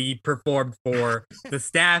 and we performed for the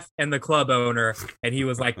staff and the club owner. And he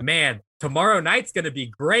was like, "Man, tomorrow night's gonna be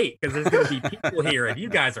great because there's gonna be people here, and you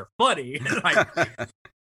guys are funny." Like,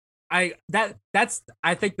 I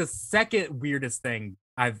think the second weirdest thing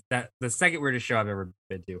the second weirdest show I've ever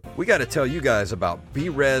been to. We got to tell you guys about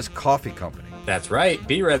Byars Coffee Company. That's right.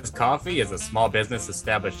 Byars Coffee is a small business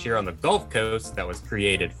established here on the Gulf Coast that was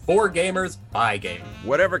created for gamers by gamers.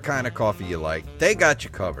 Whatever kind of coffee you like, they got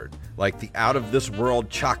you covered. Like the out-of-this-world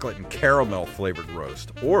chocolate and caramel flavored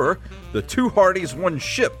roast, or the 2 Hardies 1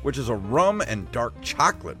 Ship, which is a rum and dark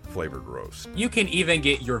chocolate flavored roast. You can even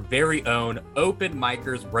get your very own Open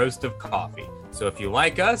Micers roast of coffee. So if you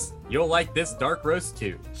like us, you'll like this dark roast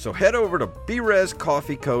too. So head over to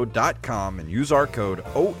BResCoffeeCo.com and use our code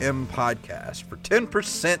OMPodcast for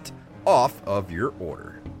 10% off of your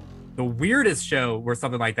order. The weirdest show where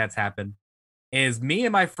something like that's happened is me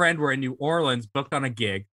and my friend were in New Orleans, booked on a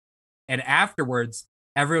gig, and afterwards,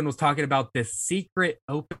 everyone was talking about this secret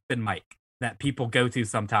open mic that people go to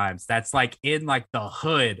sometimes. That's like in like the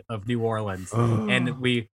hood of New Orleans, and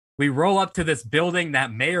we roll up to this building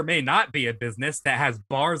that may or may not be a business that has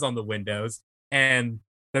bars on the windows. And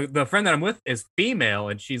the friend that I'm with is female.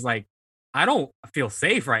 And she's like, I don't feel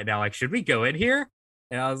safe right now. Like, should we go in here?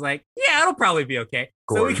 And I was like, yeah, it'll probably be okay.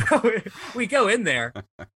 So we go in there,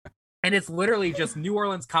 and it's literally just New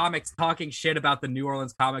Orleans comics talking shit about the New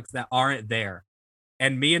Orleans comics that aren't there.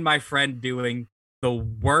 And me and my friend doing the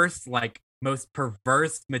worst, like most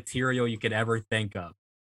perverse material you could ever think of.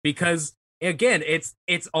 Because again, it's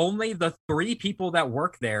only the 3 people that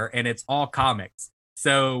work there, and it's all comics.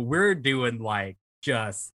 So we're doing like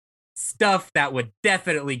just stuff that would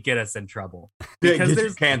definitely get us in trouble. Because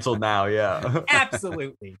there's canceled now, yeah.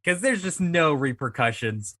 Absolutely. Because there's just no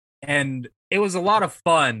repercussions. And it was a lot of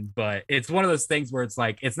fun, but it's one of those things where it's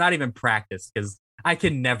like, it's not even practice, because I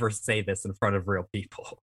can never say this in front of real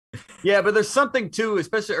people. Yeah, but there's something too,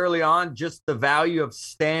 especially early on, just the value of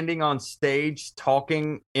standing on stage,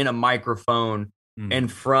 talking in a microphone in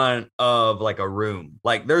front of like a room.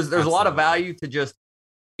 Like there's a lot of value to just,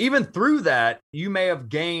 even through that, you may have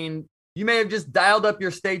just dialed up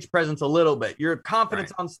your stage presence a little bit, your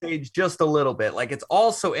confidence on stage just a little bit. Like it's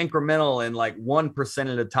also incremental in like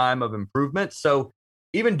 1% at a time of improvement. So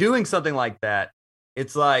even doing something like that,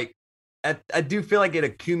 it's like, I do feel like it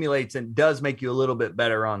accumulates and does make you a little bit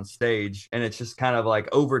better on stage. And it's just kind of like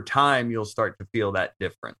over time, you'll start to feel that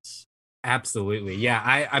difference. Absolutely.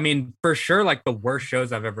 Yeah. I mean, for sure, like the worst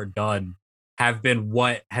shows I've ever done have been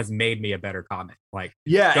what has made me a better comic. Like,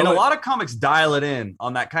 yeah. And a lot of comics dial it in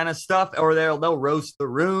on that kind of stuff, or they'll roast the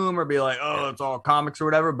room or be like, oh, it's all comics or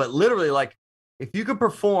whatever. But literally, like, if you could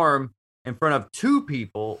perform in front of 2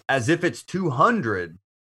 people as if it's 200,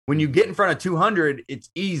 when you get in front of 200, it's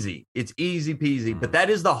easy. It's easy peasy. But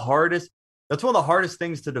that is the hardest. That's one of the hardest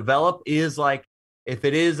things to develop, is like, if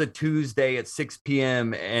it is a Tuesday at 6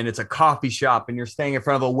 p.m. and it's a coffee shop and you're staying in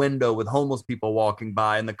front of a window with homeless people walking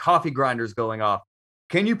by and the coffee grinder's going off,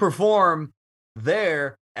 can you perform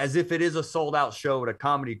there as if it is a sold out show at a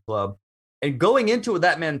comedy club? And going into it with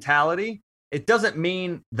that mentality, it doesn't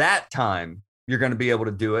mean that time you're going to be able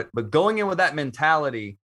to do it. But going in with that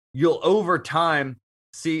mentality, you'll over time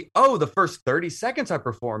see, oh, the first 30 seconds I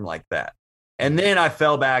performed like that. And then I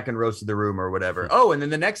fell back and roasted the room or whatever. Oh, and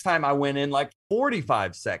then the next time I went in like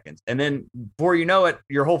 45 seconds. And then before you know it,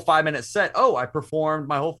 your whole 5-minute set, oh, I performed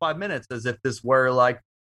my whole 5 minutes as if this were like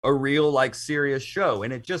a real, like serious show.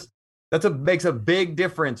 And it just, makes a big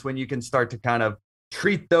difference when you can start to kind of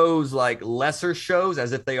treat those like lesser shows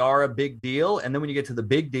as if they are a big deal. And then when you get to the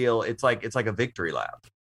big deal, it's like a victory lap.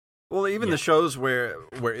 Well, even the shows where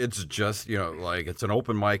it's just, like it's an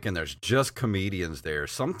open mic and there's just comedians there.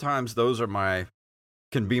 Sometimes those are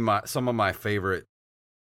some of my favorite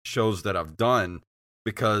shows that I've done,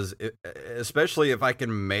 because especially if I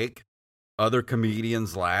can make other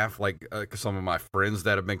comedians laugh, like some of my friends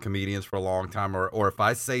that have been comedians for a long time, or if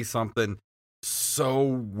I say something so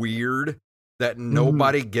weird that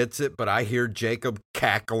nobody gets it, but I hear Jacob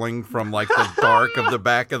cackling from like the dark of the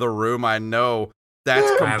back of the room. I know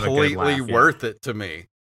that's completely worth it to me.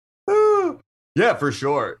 Yeah, for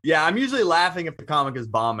sure. Yeah, I'm usually laughing if the comic is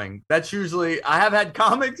bombing. That's usually, I have had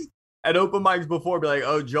comics at open mics before be like,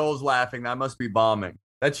 oh, Joel's laughing. That must be bombing.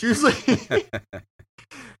 That's usually, usually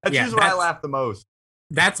where I laugh the most.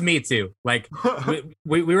 That's me too. Like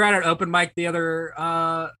we were at an open mic the other,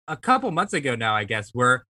 a couple months ago now, I guess,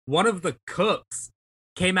 where one of the cooks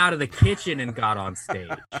came out of the kitchen and got on stage.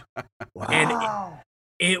 Wow. And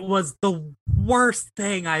it was the worst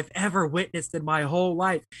thing I've ever witnessed in my whole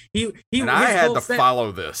life. I had to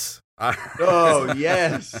follow this. Oh,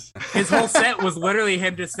 yes. His whole set was literally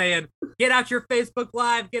him just saying, get out your Facebook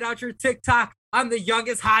Live, get out your TikTok. I'm the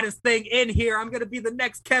youngest, hottest thing in here. I'm going to be the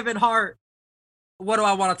next Kevin Hart. What do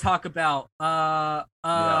I want to talk about?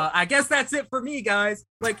 I guess that's it for me, guys.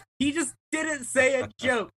 Like, he just didn't say a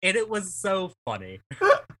joke, and it was so funny.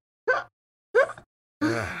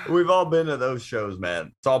 We've all been to those shows,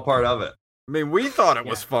 man. It's all part of it. I mean, we thought it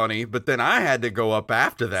was funny, but then I had to go up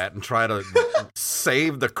after that and try to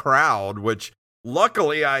save the crowd, which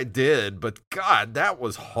luckily I did. But God, that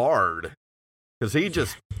was hard because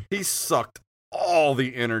he sucked all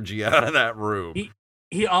the energy out of that room.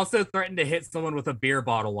 He also threatened to hit someone with a beer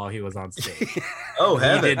bottle while he was on stage. Oh,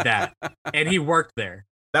 heaven. He did that, and he worked there.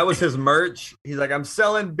 That was his merch. He's like, I'm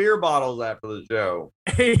selling beer bottles after the show.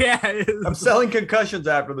 Yeah. I'm selling concussions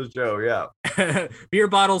after the show. Yeah. Beer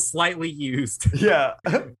bottles slightly used. Yeah.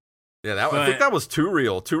 Yeah, I think that was Too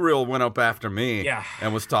Real. Too Real went up after me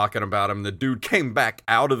and was talking about him. The dude came back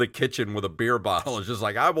out of the kitchen with a beer bottle. It's just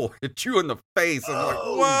like, I will hit you in the face. I'm like,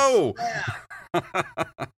 whoa.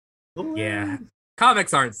 Yeah.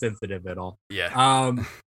 Comics aren't sensitive at all. Yeah.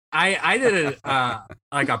 I did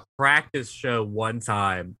a practice show one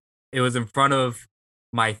time. It was in front of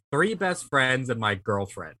my 3 best friends and my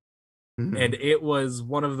girlfriend. Mm-hmm. And it was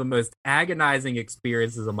one of the most agonizing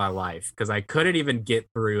experiences of my life because I couldn't even get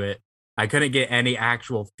through it. I couldn't get any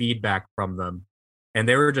actual feedback from them. And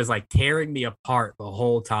they were just like tearing me apart the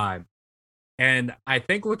whole time. And I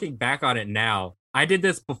think looking back on it now, I did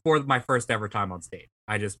this before my first ever time on stage.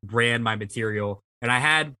 I just ran my material and I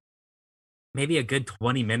had maybe a good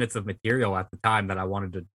 20 minutes of material at the time that I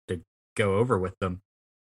wanted to go over with them.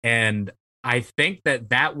 And I think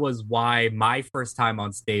that was why my first time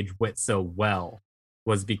on stage went so well,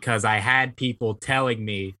 was because I had people telling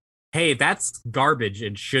me, hey, that's garbage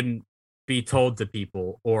and shouldn't be told to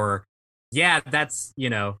people. Or, yeah, that's,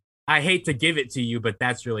 I hate to give it to you, but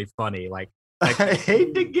that's really funny. Like I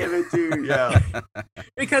hate to give it to you. Yeah.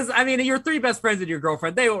 Because, I mean, your 3 best friends and your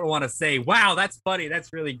girlfriend, they don't want to say, wow, that's funny.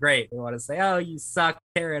 That's really great. They want to say, oh, you suck.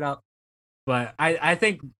 Tear it up. But I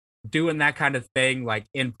think doing that kind of thing, like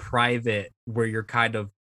in private, where you're kind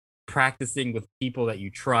of practicing with people that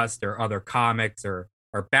you trust or other comics or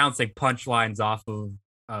bouncing punchlines off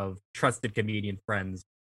of trusted comedian friends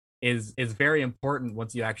is very important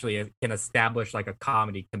once you actually can establish like a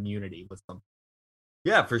comedy community with them.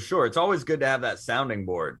 Yeah, for sure. It's always good to have that sounding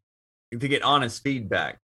board to get honest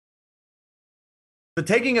feedback. But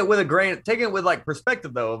taking it with like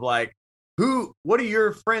perspective though, of like, what do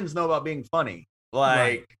your friends know about being funny? Like,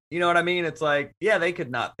 right. You know what I mean? It's like, yeah, they could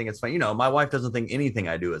not think it's funny. My wife doesn't think anything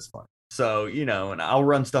I do is funny. So, and I'll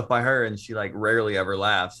run stuff by her and she like rarely ever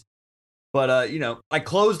laughs. But, I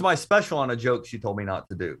closed my special on a joke she told me not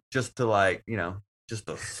to do just to like, just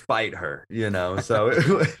to spite her,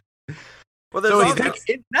 so. Well, so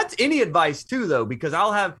that's any advice too, though, because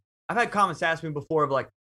I've had comments ask me before of like,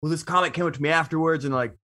 well, this comic came up to me afterwards and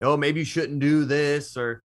like, oh, maybe you shouldn't do this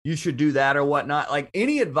or you should do that or whatnot. Like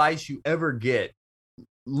any advice you ever get,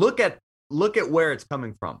 look at where it's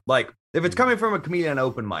coming from. Like if it's coming from a comedian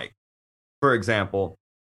open mic, for example,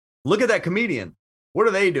 look at that comedian. What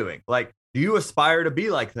are they doing? Like, do you aspire to be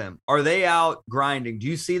like them? Are they out grinding? Do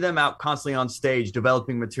you see them out constantly on stage,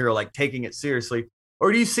 developing material, like taking it seriously?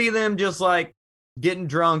 Or do you see them just like getting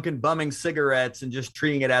drunk and bumming cigarettes and just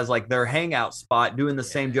treating it as like their hangout spot, doing the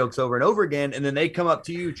same jokes over and over again? And then they come up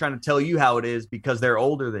to you trying to tell you how it is because they're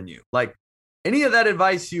older than you. Like any of that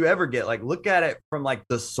advice you ever get, like look at it from like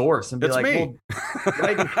the source and be like, well, do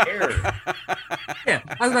I even care? Yeah,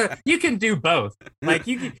 I was like, you can do both. Like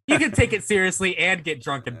you can take it seriously and get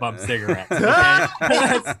drunk and bum cigarettes. Okay?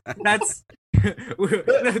 that's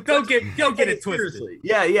don't get it twisted. Seriously.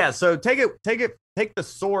 Yeah. So take the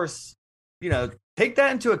source, take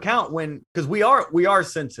that into account because we are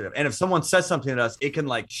sensitive. And if someone says something to us, it can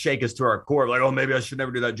like shake us to our core. Like, oh, maybe I should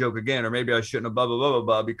never do that joke again. Or maybe I shouldn't have blah, blah, blah, blah,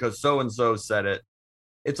 blah, because so-and-so said it.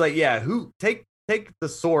 It's like, yeah, take the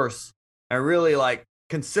source and really like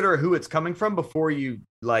consider who it's coming from before you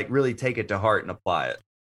like really take it to heart and apply it.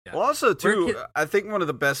 Yeah. Well, also too, I think one of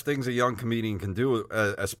the best things a young comedian can do,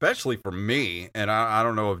 especially for me, and I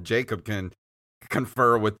don't know if Jacob can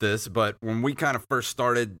confer with this, but when we kind of first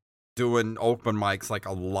started doing open mics, like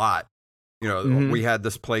a lot, we had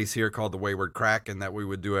this place here called the Wayward Kraken that we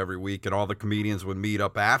would do every week, and all the comedians would meet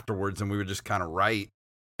up afterwards, and we would just kind of write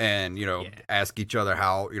and ask each other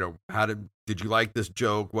how did you like this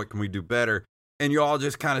joke? What can we do better? And you all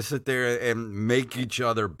just kind of sit there and make each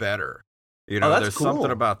other better. There's cool. Something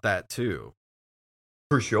about that too.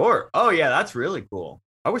 For sure. Oh yeah, that's really cool.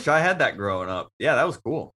 I wish I had that growing up. Yeah, that was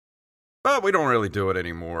cool. But we don't really do it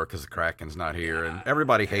anymore because the Kraken's not here, and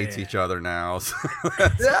everybody hates each other now. So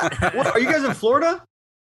What, are you guys in Florida?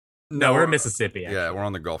 No, we're in Mississippi. Actually. Yeah, we're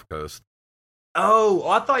on the Gulf Coast. Oh,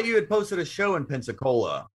 I thought you had posted a show in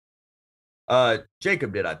Pensacola.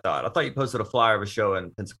 Jacob did. I thought you posted a flyer of a show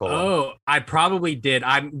in Pensacola. Oh, I probably did.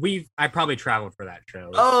 I probably traveled for that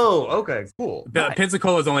show. Oh, okay, cool. Nice.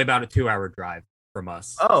 Pensacola is only about a 2-hour drive from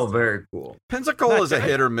us. Oh, very cool. Pensacola is a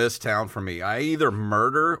hit or miss town for me. I either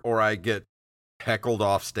murder or I get heckled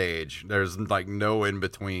off stage. There's like no in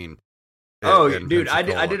between. Dude, I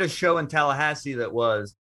did a show in Tallahassee that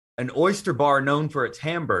was an oyster bar known for its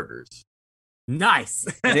hamburgers. Nice.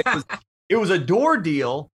 And it was a door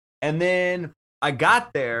deal. And then I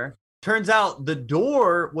got there. Turns out the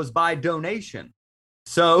door was by donation.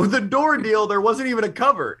 So the door deal, there wasn't even a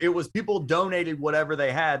cover. It was people donated whatever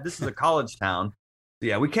they had. This is a college town.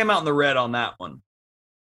 Yeah, we came out in the red on that one.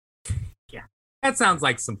 Yeah, that sounds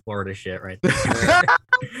like some Florida shit right there.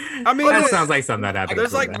 I mean, that sounds like something that happened.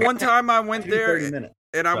 There's like one time I went there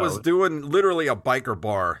and I was doing literally a biker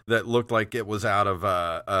bar that looked like it was out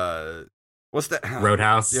of what's that?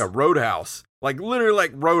 Roadhouse. Yeah, Roadhouse. Like literally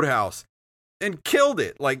like Roadhouse, and killed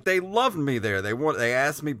it. Like they loved me there. They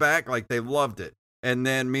asked me back. Like they loved it. And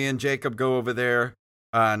then me and Jacob go over there.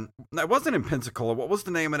 It wasn't in Pensacola. What was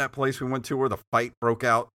the name of that place we went to where the fight broke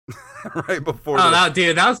out right before? That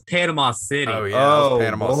was Panama City. Oh yeah, that was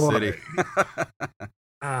Panama City.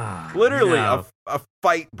 Literally, no. a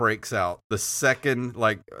fight breaks out the second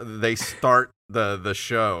like they start the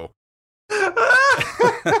show.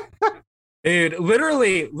 Dude,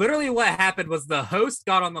 literally what happened was the host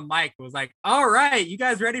got on the mic and was like, all right, you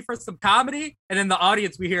guys ready for some comedy? And in the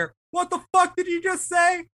audience, we hear, what the fuck did you just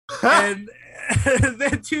say? And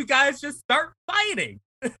then two guys just start fighting.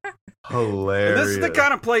 Hilarious. And this is the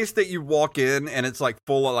kind of place that you walk in and it's like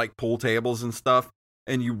full of like pool tables and stuff.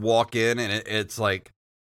 And you walk in and it's like,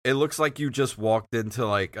 it looks like you just walked into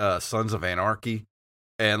like Sons of Anarchy.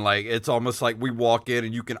 And like it's almost like we walk in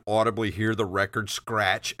and you can audibly hear the record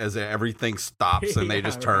scratch as everything stops and they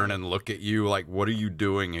just turn and look at you like, what are you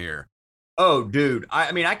doing here? Oh, dude.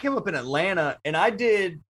 I mean, I came up in Atlanta and I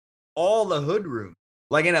did all the hood room.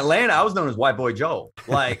 Like in Atlanta, I was known as White Boy Joe.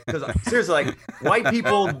 Like, because seriously, like white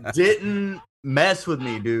people didn't mess with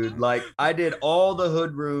me, dude. Like I did all the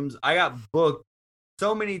hood rooms. I got booked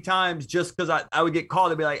so many times just because I would get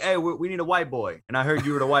called and be like, hey, we need a white boy. And I heard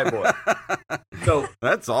you were the white boy. So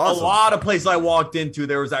that's awesome. A lot of places I walked into,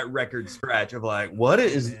 there was that record scratch of like, what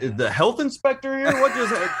is the health inspector here? What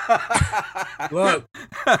just look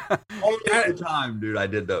all the time, dude. I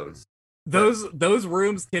did those. Those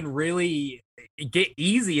rooms can really get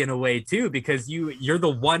easy in a way too, because you're the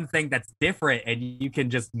one thing that's different and you can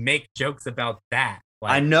just make jokes about that.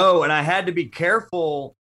 Like, I know, and I had to be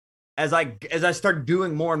careful as I started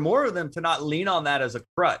doing more and more of them to not lean on that as a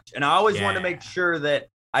crutch. And I always wanted to make sure that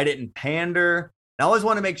I didn't pander. And I always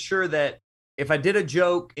want to make sure that if I did a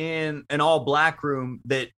joke in an all black room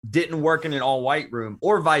that didn't work in an all white room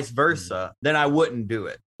or vice versa, then I wouldn't do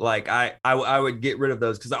it. Like I would get rid of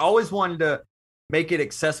those because I always wanted to make it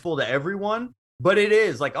accessible to everyone. But it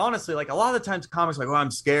is like, honestly, like a lot of the times comics like, oh, I'm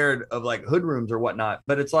scared of like hood rooms or whatnot.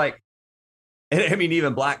 But it's like, I mean,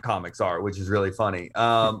 even black comics are, which is really funny.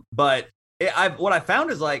 But what I found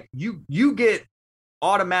is like you get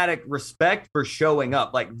automatic respect for showing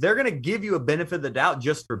up. Like they're gonna give you a benefit of the doubt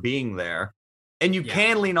just for being there, and you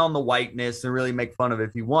can lean on the whiteness and really make fun of it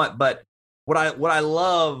if you want. But what I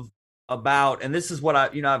love about, and this is what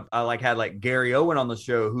I like had like Gary Owen on the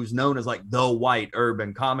show, who's known as like the white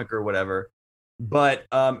urban comic or whatever. But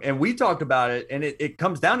and we talked about it, and it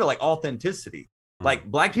comes down to like authenticity. Like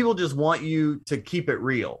black people just want you to keep it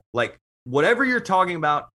real. Like whatever you're talking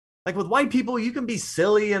about, like with white people, you can be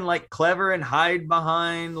silly and like clever and hide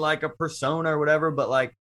behind like a persona or whatever. But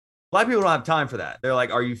like black people don't have time for that. They're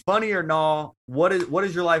like, are you funny or no? What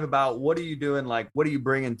is your life about? What are you doing? Like, what are you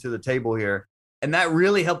bringing to the table here? And that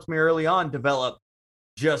really helped me early on develop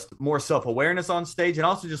just more self-awareness on stage and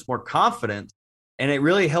also just more confidence. And it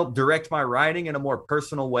really helped direct my writing in a more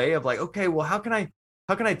personal way of like, okay, well, how can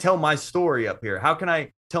I tell my story up here? How can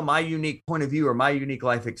I tell my unique point of view or my unique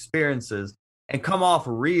life experiences and come off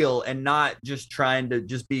real and not just trying to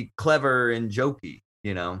just be clever and jokey,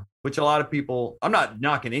 which a lot of people, I'm not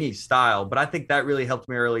knocking any style, but I think that really helped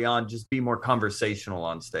me early on, just be more conversational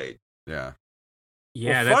on stage. Yeah.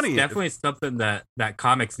 Yeah, well, that's definitely something that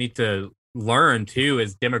comics need to learn too,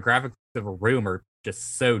 is demographics of a room are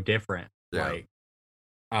just so different. Yeah. Like,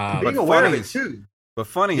 being aware of it too. But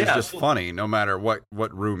funny is just funny, no matter what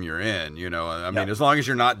room you're in. I mean, as long as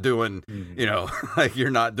you're not doing, like you're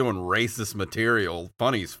not doing racist material,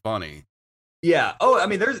 funny's funny. Yeah. Oh, I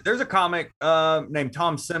mean, there's a comic named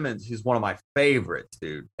Tom Simmons who's one of my favorites,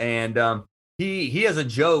 dude. And he has a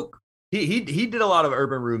joke. He did a lot of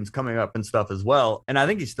urban rooms coming up and stuff as well, and I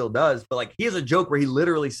think he still does. But like, he has a joke where he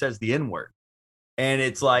literally says the N-word, and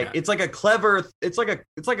it's like it's like a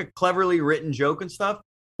cleverly written joke and stuff,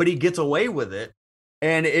 but he gets away with it.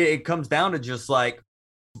 And it comes down to just like,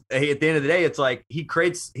 hey, at the end of the day, it's like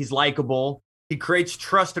he's likable. He creates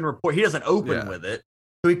trust and rapport. He doesn't open with it.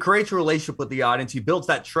 So he creates a relationship with the audience. He builds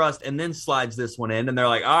that trust and then slides this one in. And they're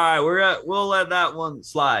like, all right, we'll let that one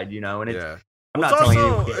slide, and it's, I'm not telling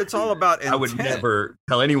anyone. It's all about intent. I would never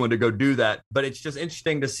tell anyone to go do that. But it's just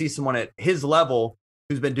interesting to see someone at his level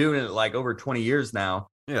who's been doing it like over 20 years now,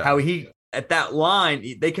 how he, at that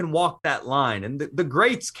line, they can walk that line. And the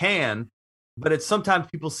greats can. But it's sometimes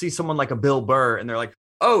people see someone like a Bill Burr and they're like,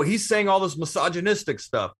 oh, he's saying all this misogynistic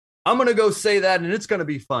stuff. I'm going to go say that and it's going to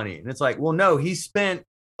be funny. And it's like, well, no, he spent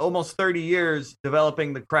almost 30 years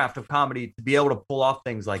developing the craft of comedy to be able to pull off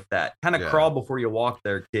things like that. Kind of crawl before you walk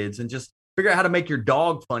there, kids, and just figure out how to make your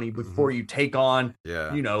dog funny before you take on,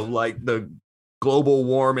 like the global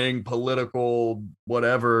warming, political,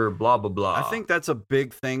 whatever, blah, blah, blah. I think that's a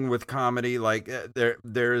big thing with comedy. Like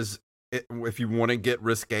there's, if you want to get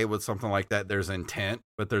risque with something like that, there's intent,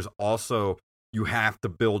 but there's also, you have to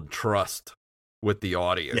build trust with the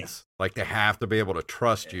audience. Like they have to be able to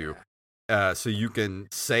trust you, so you can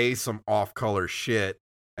say some off-color shit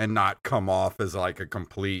and not come off as like a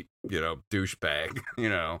complete, douchebag,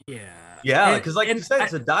 Yeah, because like you said,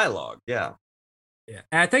 it's a dialogue. Yeah. Yeah.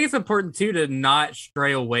 And I think it's important too to not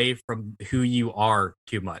stray away from who you are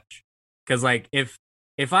too much. Because like if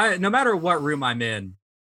I, no matter what room I'm in,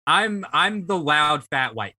 I'm the loud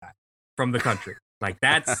fat white guy from the country. Like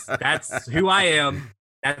that's who I am.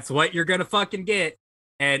 That's what you're gonna fucking get.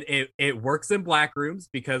 And it works in black rooms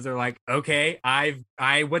because they're like, okay,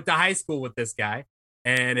 I went to high school with this guy.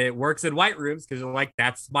 And it works in white rooms because they're like,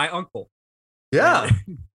 that's my uncle. Yeah.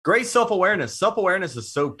 Great self-awareness. Self-awareness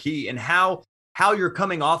is so key, and how you're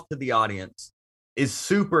coming off to the audience is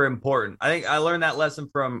super important. I think I learned that lesson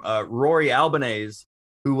from Rory Albanese,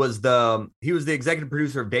 who was the executive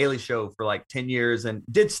producer of Daily Show for like 10 years and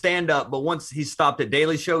did stand up. But once he stopped at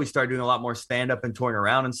Daily Show, he started doing a lot more stand up and touring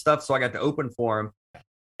around and stuff. So I got to open for him.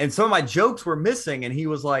 And some of my jokes were missing. And he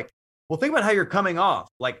was like, well, think about how you're coming off.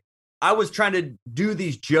 Like, I was trying to do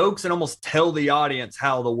these jokes and almost tell the audience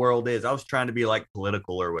how the world is. I was trying to be like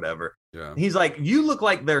political or whatever. Yeah. And he's like, you look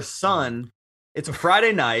like their son. It's a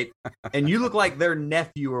Friday night and you look like their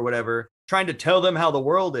nephew or whatever, trying to tell them how the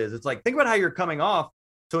world is. It's like, think about how you're coming off.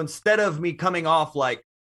 So instead of me coming off like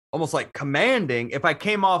almost like commanding, if I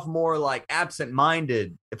came off more like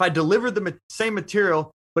absent-minded, if I delivered the same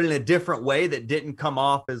material, but in a different way that didn't come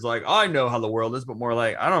off as like, oh, I know how the world is, but more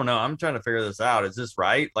like, I don't know, I'm trying to figure this out. Is this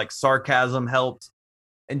right? Like sarcasm helps.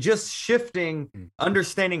 And just shifting,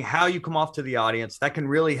 understanding how you come off to the audience, that can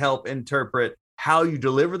really help interpret how you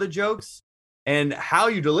deliver the jokes, and how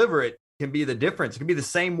you deliver it can be the difference. It can be the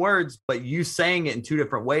same words, but you saying it in two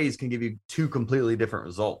different ways can give you two completely different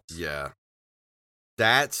results. Yeah.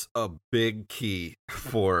 That's a big key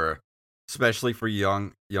especially for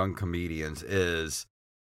young comedians, is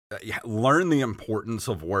learn the importance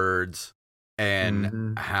of words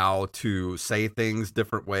and how to say things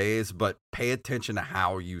different ways, but pay attention to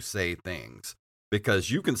how you say things,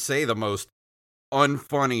 because you can say the most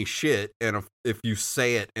unfunny shit if you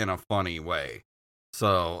say it in a funny way.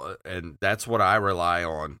 So, and that's what I rely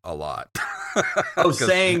on a lot.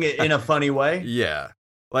 Saying it in a funny way? Yeah.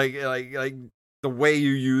 Like the way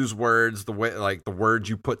you use words, the way, like the words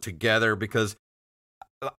you put together, because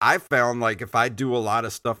I found like if I do a lot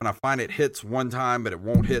of stuff and I find it hits one time, but it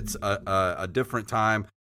won't hit a different time,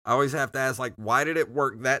 I always have to ask, like, why did it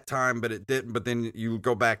work that time, but it didn't? But then you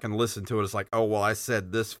go back and listen to it. It's like, oh, well, I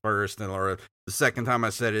said this first, or the second time I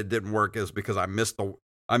said it didn't work is because I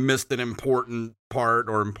missed an important part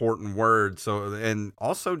or important word. So, and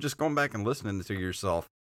also just going back and listening to yourself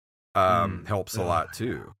helps a lot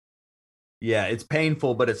too. Yeah, it's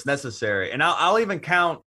painful, but it's necessary. And I'll even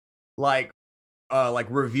count like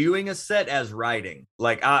reviewing a set as writing.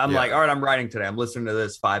 Like I'm like, all right, I'm writing today. I'm listening to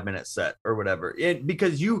this 5-minute set or whatever.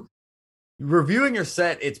 Because you reviewing your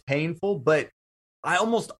set, it's painful, but I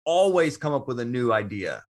almost always come up with a new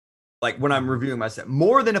idea. Like when I'm reviewing my set,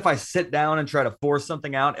 more than if I sit down and try to force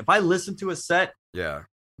something out. If I listen to a set,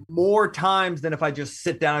 more times than if I just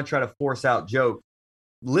sit down and try to force out jokes.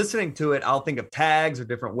 Listening to it, I'll think of tags or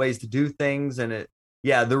different ways to do things, and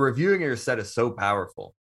the reviewing of your set is so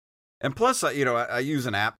powerful. And plus, I use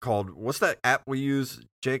an app called, what's that app we use,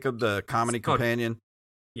 Jacob, the Comedy Companion?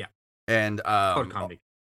 Yeah. And comedy.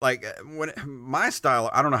 Like when my style,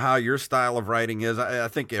 I don't know how your style of writing is. I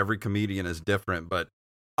think every comedian is different, but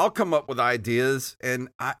I'll come up with ideas, and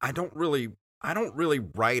I don't really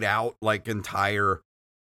write out like entire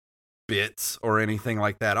bits or anything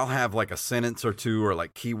like that. I'll have like a sentence or two or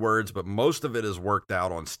like keywords, but most of it is worked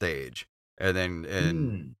out on stage, and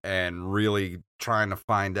then and really trying to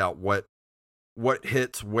find out what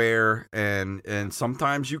hits where, and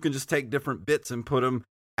sometimes you can just take different bits and put them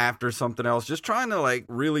after something else, just trying to like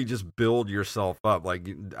really just build yourself up. Like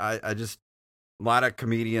I just, a lot of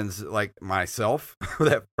comedians like myself,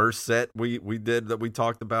 that first set we did that we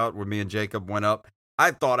talked about when me and Jacob went up, I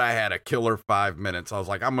thought I had a killer 5 minutes. I was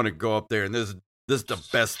like, I'm going to go up there and this is the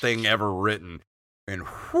best thing ever written. And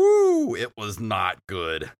whoo, it was not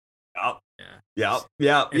good. Yeah.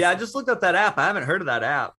 I just looked up that app. I haven't heard of that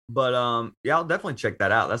app, but I'll definitely check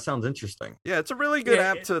that out. That sounds interesting. Yeah, it's a really good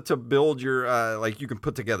app to build your like, you can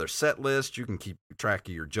put together set lists, you can keep track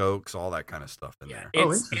of your jokes, all that kind of stuff in there.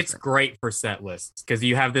 It's great for set lists because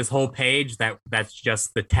you have this whole page that's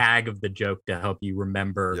just the tag of the joke to help you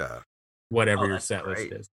remember whatever your set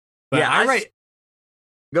list is. But I write.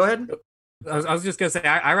 Go ahead. I was just gonna say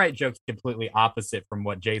I write jokes completely opposite from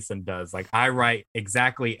what Jason does. Like I write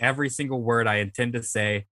exactly every single word I intend to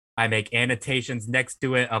say. I make annotations next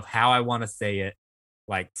to it of how I want to say it,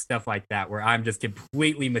 like stuff like that, where I'm just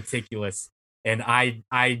completely meticulous. And if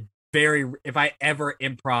I ever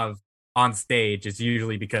improv on stage, it's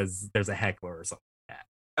usually because there's a heckler or something like that.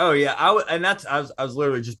 Oh yeah, I was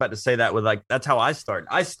literally just about to say that with like that's how I started.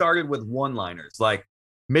 I started with one-liners like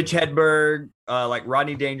Mitch Hedberg, like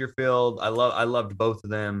Rodney Dangerfield. I loved both of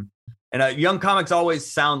them. And young comics always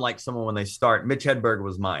sound like someone when they start. Mitch Hedberg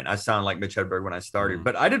was mine. I sound like Mitch Hedberg when I started,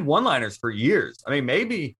 but I did one-liners for years. I mean,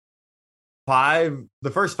 maybe the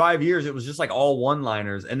first 5 years, it was just like all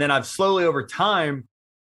one-liners. And then I've slowly over time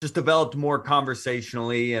just developed more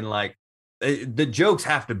conversationally, and like the jokes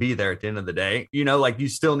have to be there at the end of the day. Like you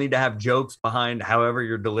still need to have jokes behind however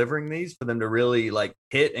you're delivering these for them to really like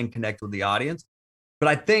hit and connect with the audience. But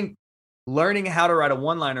I think learning how to write a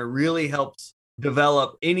one-liner really helps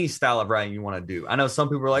develop any style of writing you want to do. I know some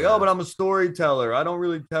people are like, oh, but I'm a storyteller, I don't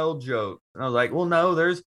really tell jokes. And I was like, well, no,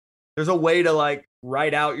 there's a way to like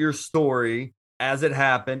write out your story as it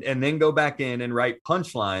happened and then go back in and write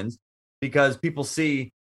punchlines, because people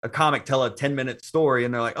see a comic tell a 10-minute story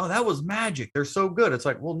and they're like, oh, that was magic, they're so good. It's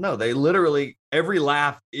like, well, no, they literally, every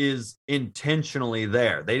laugh is intentionally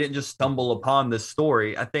there. They didn't just stumble upon this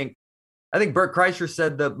story. I think Bert Kreischer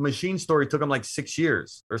said the Machine story took him like 6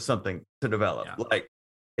 years or something to develop. Yeah. Like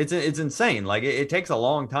it's insane. Like it takes a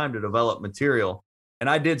long time to develop material. And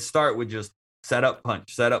I did start with just set up,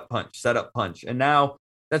 punch, set up, punch, set up, punch. And now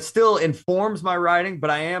that still informs my writing, but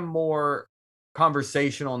I am more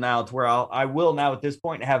conversational now to where I will now at this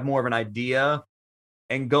point have more of an idea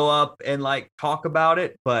and go up and like talk about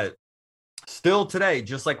it. But still today,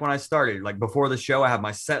 just like when I started, like before the show, I have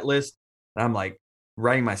my set list and I'm like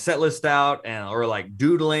writing my set list out or like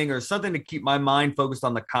doodling or something to keep my mind focused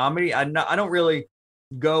on the comedy. I don't really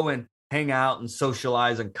go and hang out and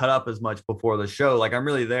socialize and cut up as much before the show. Like I'm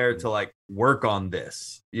really there to like work on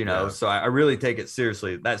this, so I really take it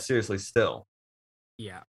seriously still.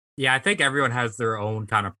 Yeah, I think everyone has their own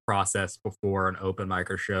kind of process before an open mic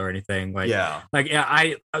or show or anything. What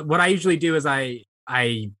I usually do is I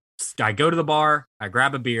go to the bar, I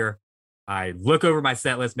grab a beer, I look over my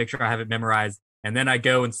set list, make sure I have it memorized, and then I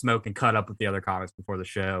go and smoke and cut up with the other comics before the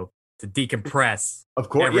show to decompress. Of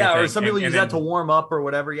course, everything. Yeah. Or some people use that to warm up or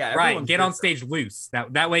whatever. Yeah, right. Get on stage loose.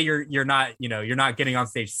 That way you're not getting on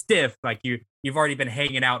stage stiff. Like you've already been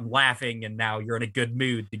hanging out and laughing, and now you're in a good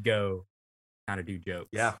mood to go kind of do jokes.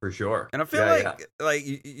 Yeah, for sure. And I feel like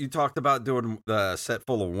you talked about doing the set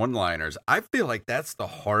full of one-liners. I feel like that's the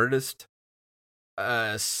hardest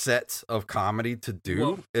sets of comedy to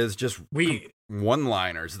do is just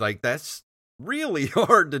one-liners. Like that's really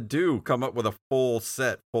hard to do. Come up with a full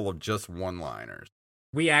set full of just one-liners.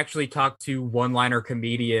 We actually talked to one-liner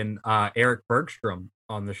comedian Eric Bergstrom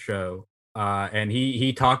on the show, and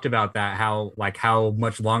he talked about that, how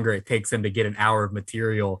much longer it takes him to get an hour of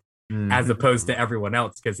material as opposed to everyone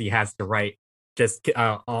else, because he has to write just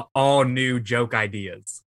all new joke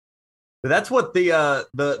ideas. But that's what the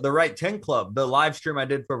Right 10 Club, the live stream I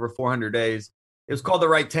did for over 400 days, it was called the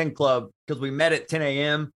Right 10 Club because we met at 10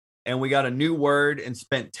 a.m. and we got a new word and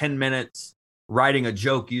spent 10 minutes writing a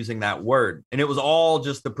joke using that word. And it was all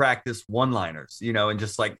just to practice one-liners, and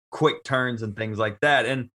just like quick turns and things like that.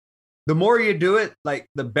 And the more you do it, like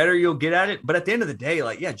the better you'll get at it. But at the end of the day,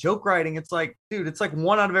 like, yeah, joke writing, it's like, dude, it's like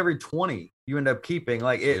 1 out of every 20 you end up keeping.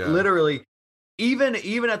 Like it literally, even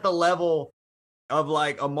at the level of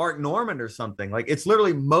like a Mark Norman or something, like it's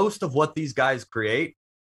literally most of what these guys create,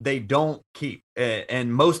 they don't keep.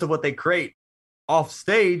 And most of what they create off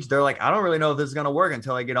stage, they're like, I don't really know if this is going to work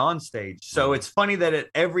until I get on stage. So it's funny that at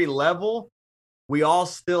every level, we all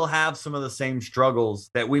still have some of the same struggles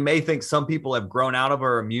that we may think some people have grown out of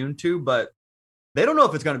or are immune to, but they don't know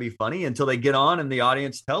if it's going to be funny until they get on and the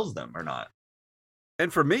audience tells them or not.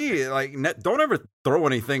 And for me, like, don't ever throw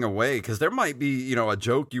anything away, because there might be, a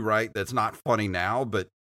joke you write that's not funny now, but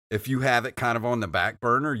if you have it kind of on the back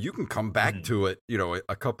burner, you can come back to it,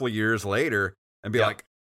 a couple of years later and be like,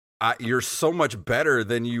 you're so much better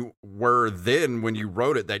than you were then when you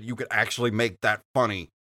wrote it, that you could actually make that funny,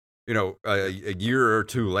 a year or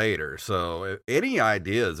two later. So any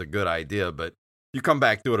idea is a good idea, but you come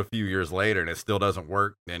back to it a few years later and it still doesn't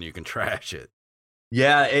work, then you can trash it.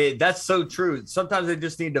 Yeah, that's so true. Sometimes they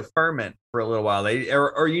just need to ferment for a little while.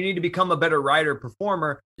 Or you need to become a better writer,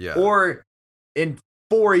 performer. Yeah. Or in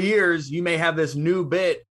 4 years, you may have this new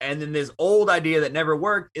bit, and then this old idea that never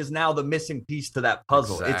worked is now the missing piece to that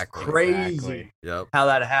puzzle. Exactly. It's crazy how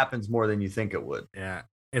that happens more than you think it would. Yeah.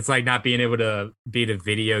 It's like not being able to beat a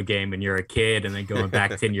video game when you're a kid and then going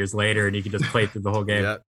back 10 years later and you can just play through the whole game.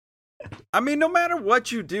 Yeah. I mean, no matter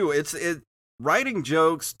what you do, it's writing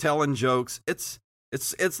jokes, telling jokes,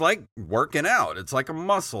 it's like working out. It's like a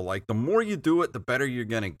muscle. Like the more you do it, the better you're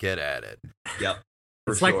going to get at it. Yep.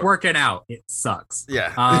 It's like working out. It sucks.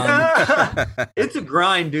 Yeah. It's a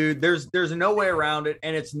grind, dude. There's no way around it.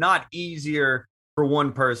 And it's not easier for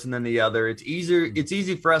one person than the other. It's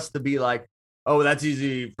easy for us to be like, oh, that's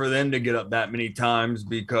easy for them to get up that many times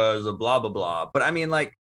because of blah, blah, blah. But I mean,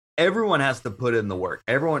 like, everyone has to put in the work.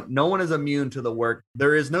 No one is immune to the work.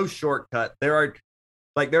 There is no shortcut. There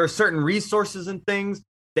are certain resources and things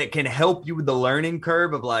that can help you with the learning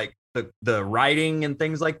curve of like the writing and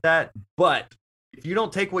things like that. But if you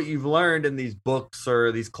don't take what you've learned in these books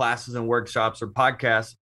or these classes and workshops or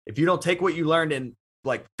podcasts, if you don't take what you learned and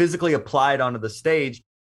like physically apply it onto the stage,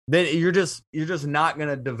 then you're just not going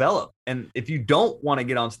to develop. And if you don't want to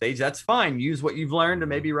get on stage, that's fine. Use what you've learned and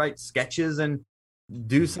maybe write sketches and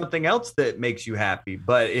do something else that makes you happy.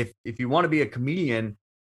 But if you want to be a comedian,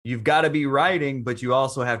 you've got to be writing, but you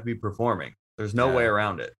also have to be performing. There's no way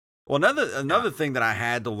around it. Well, another thing that I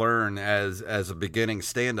had to learn as a beginning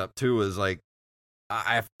stand-up too is like,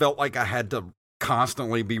 I felt like I had to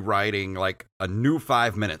constantly be writing like a new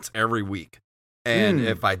 5 minutes every week. And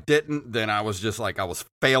if I didn't, then I was just like, I was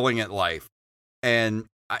failing at life. And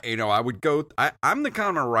I would go, I'm the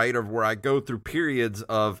kind of writer where I go through periods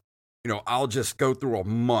of, I'll just go through a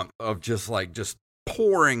month of just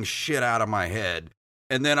pouring shit out of my head.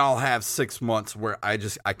 And then I'll have 6 months where I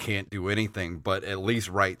can't do anything but at least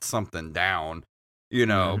write something down,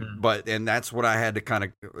 and that's what I had to kind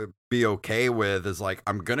of be okay with, is like,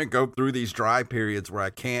 I'm going to go through these dry periods where I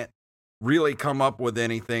can't really come up with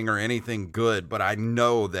anything or anything good, but I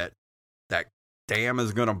know that dam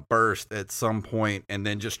is going to burst at some point, and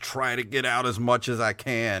then just try to get out as much as I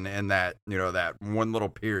can in that, that one little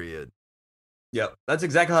period. Yep. That's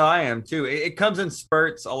exactly how I am too. It comes in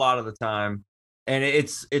spurts a lot of the time, and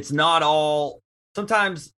it's not all.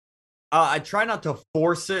 Sometimes I try not to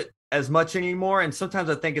force it as much anymore. And sometimes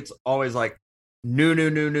I think it's always like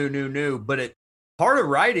new, but part of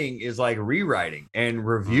writing is like rewriting and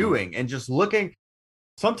reviewing and just looking.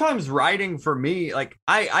 Sometimes writing for me, like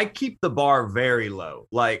I keep the bar very low,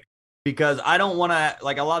 like, because I don't want to,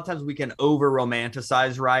 like, a lot of times we can over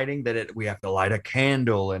romanticize writing, that we have to light a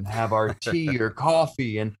candle and have our tea or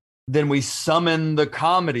coffee, and then we summon the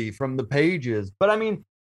comedy from the pages. But I mean,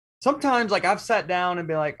 sometimes, like, I've sat down and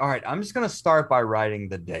been like, all right, I'm just going to start by writing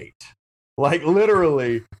the date. Like,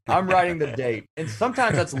 literally, I'm writing the date. And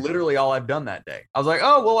sometimes that's literally all I've done that day. I was like,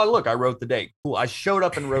 oh, well, look, I wrote the date. Cool. I showed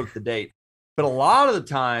up and wrote the date. But a lot of the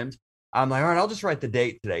times I'm like, all right, I'll just write the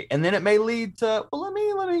date today. And then it may lead to, well, let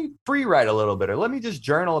me free write a little bit, or let me just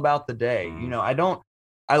journal about the day.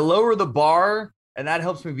 I lower the bar, and that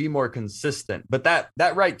helps me be more consistent. But that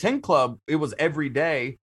Right 10 Club, it was every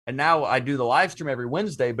day. And now I do the live stream every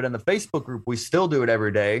Wednesday, but in the Facebook group, we still do it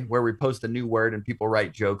every day where we post a new word and people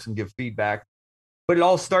write jokes and give feedback. But it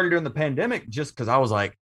all started during the pandemic just because I was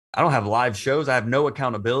like, I don't have live shows. I have no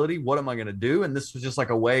accountability. What am I going to do? And this was just like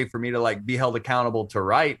a way for me to like be held accountable to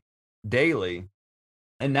write daily.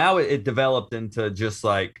 And now it developed into just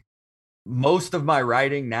like most of my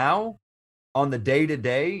writing now on the day to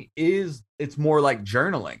day it's more like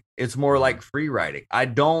journaling. It's more like free writing. I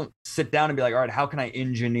don't sit down and be like, all right, how can I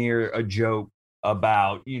engineer a joke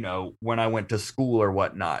about, when I went to school or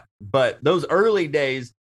whatnot? But those early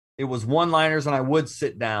days, it was one-liners, and I would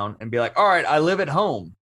sit down and be like, all right, I live at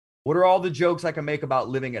home. What are all the jokes I can make about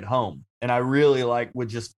living at home? And I really would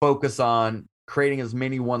just focus on creating as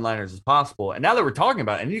many one-liners as possible. And now that we're talking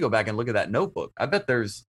about it, I need to go back and look at that notebook. I bet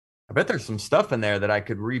there's some stuff in there that I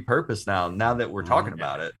could repurpose now that we're talking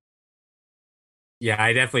about it. Yeah,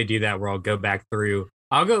 I definitely do that where I'll go back through.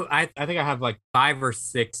 I think I have like 5 or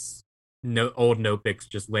 6 old notebooks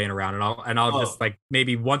just laying around, and I'll just like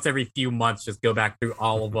maybe once every few months just go back through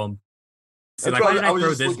all of them. So like, why did I was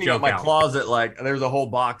throw just this looking joke at my out? closet, like there's a whole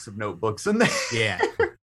box of notebooks in there. Yeah.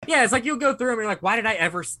 Yeah, it's like you'll go through them and you're like, why did I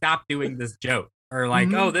ever stop doing this joke? Or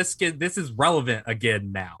like, oh, this is relevant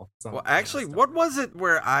again now. Well, actually, what was it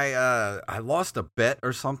where I lost a bet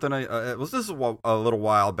or something? This is a little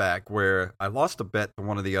while back where I lost a bet to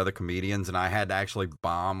one of the other comedians, and I had to actually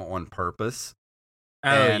bomb on purpose. Oh,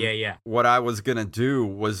 and yeah. What I was gonna do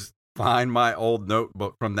was find my old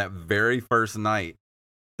notebook from that very first night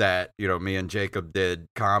that me and Jacob did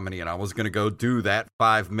comedy, and I was gonna go do that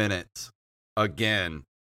 5 minutes again.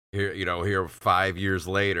 Here 5 years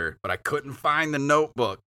later, but I couldn't find the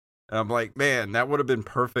notebook. And I'm like, man, that would have been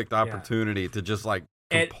perfect opportunity to just like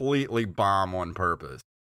completely bomb on purpose.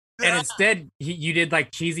 And instead, you did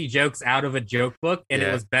like cheesy jokes out of a joke book, and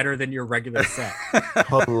it was better than your regular set.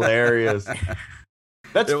 Hilarious.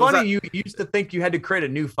 That's funny. You used to think you had to create a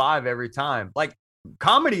new 5 every time. Like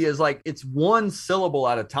comedy is like, it's one syllable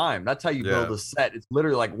at a time. That's how you build a set. It's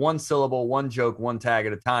literally like one syllable, one joke, one tag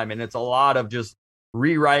at a time. And it's a lot of just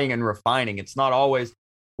rewriting and refining. It's not always,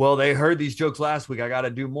 well, they heard these jokes last week, I got to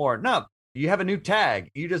do more. No, you have a new tag.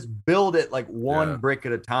 You just build it like one brick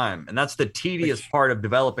at a time. And that's the tedious part of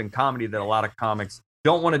developing comedy that a lot of comics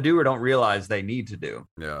don't want to do or don't realize they need to do.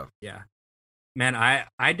 Yeah. Man,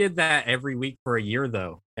 I did that every week for a year,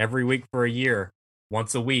 though. Every week for a year.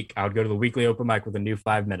 Once a week, I would go to the weekly open mic with a new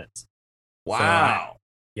 5 minutes. Wow.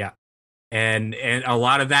 Yeah. And a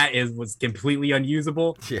lot of that was completely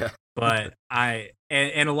unusable. Yeah. But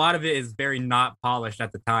and a lot of it is very not polished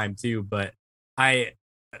at the time too. But at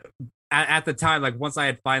the time, like once I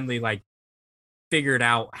had finally like figured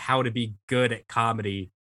out how to be good at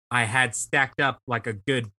comedy, I had stacked up like a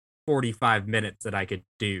good 45 minutes that I could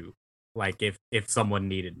do, like if someone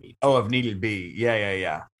needed me. Oh, if needed be.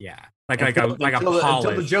 Yeah. Like until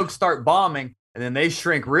the jokes start bombing. And then they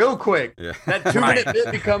shrink real quick. Yeah. That 2-minute bit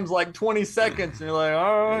becomes like 20 seconds. And you're like,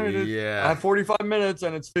 all right, yeah. I have 45 minutes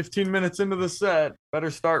and it's 15 minutes into the set. Better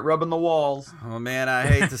start rubbing the walls. Oh, man, I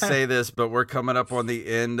hate to say this, but we're coming up on the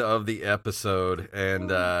end of the episode. And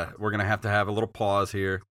we're going to have a little pause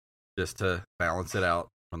here just to balance it out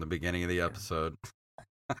from the beginning of the episode.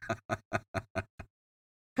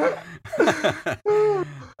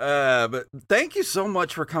 But thank you so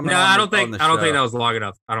much for coming. I don't think that was long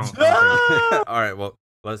enough. I don't think. All right, well,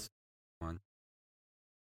 let's one.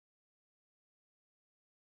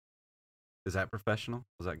 Is that professional?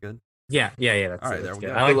 Was that good? Yeah. That's all right. That's there we good.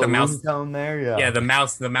 go. I like the mouse tone there. Yeah, the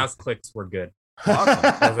mouse clicks were good. Awesome.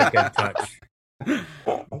 That was a good touch.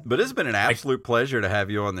 But it's been an absolute pleasure to have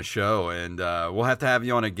you on the show, and we'll have to have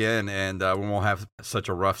you on again, and we won't have such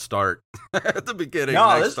a rough start at the beginning. No,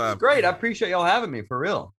 next this time. is great. I appreciate y'all having me, for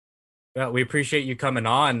real. Well, we appreciate you coming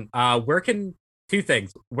on. Two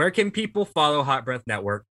things. Where can people follow Hot Breath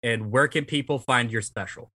Network, and where can people find your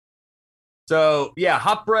special? So, yeah,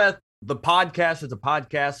 Hot Breath, the podcast is a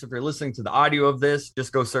podcast. If you're listening to the audio of this,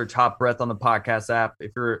 just go search Hot Breath on the podcast app.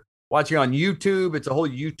 If you're watching on YouTube, it's a whole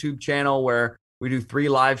YouTube channel where we do 3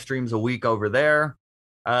 live streams a week over there.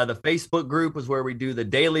 The Facebook group is where we do the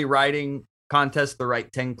daily writing contest, the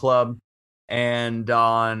Write 10 Club. And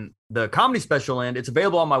on the comedy special end, it's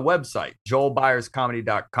available on my website,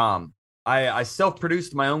 joelbyerscomedy.com. I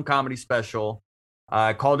self-produced my own comedy special.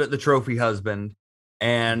 I called it The Trophy Husband.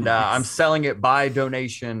 And I'm selling it by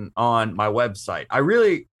donation on my website.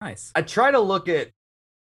 I try to look at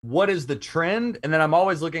what is the trend, and then I'm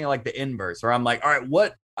always looking at like the inverse, or I'm like, all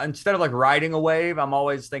right, instead of like riding a wave, I'm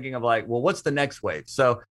always thinking of like, well, what's the next wave?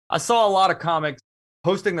 So I saw a lot of comics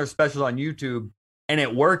posting their specials on YouTube, and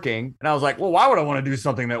it working. And I was like, well, why would I want to do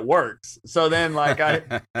something that works? So then I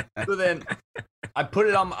put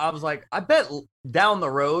it on. I was like, I bet down the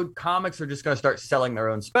road, comics are just going to start selling their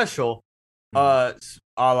own special. A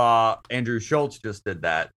la Andrew Schultz just did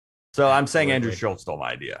that. So I'm saying Andrew Schultz stole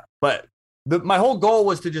my idea. But my whole goal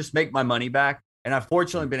was to just make my money back. And I've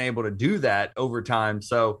fortunately been able to do that over time.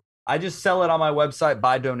 So I just sell it on my website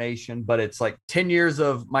by donation. But it's like 10 years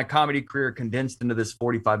of my comedy career condensed into this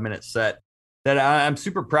 45-minute set that I'm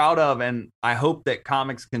super proud of. And I hope that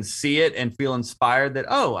comics can see it and feel inspired that,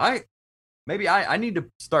 I need to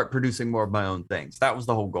start producing more of my own things. That was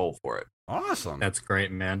the whole goal for it. Awesome. That's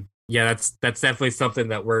great, man. Yeah, that's definitely something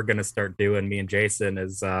that we're going to start doing, me and Jason,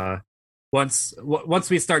 is once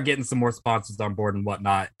we start getting some more sponsors on board and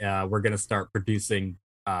whatnot, we're going to start producing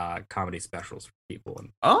comedy specials for people.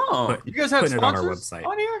 And you guys have sponsors on our website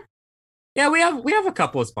on here? Yeah, we have a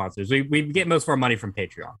couple of sponsors. We get most of our money from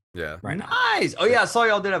Patreon. Yeah. Right now. Nice. Oh yeah, I saw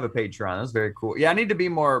y'all did have a Patreon. That's very cool. Yeah, I need to be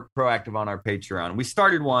more proactive on our Patreon. We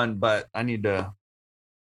started one, but I need to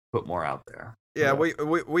put more out there. Yeah,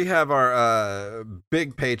 we have our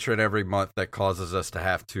big patron every month that causes us to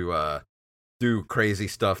have to do crazy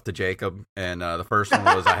stuff to Jacob. And the first one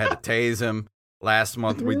was I had to tase him. Last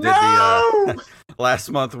month we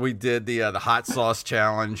did the hot sauce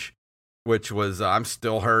challenge, which was I'm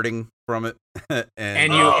still hurting from it.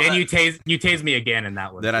 and you tased me again in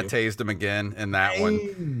that one. Then too. I tased him again in that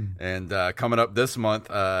one. And coming up this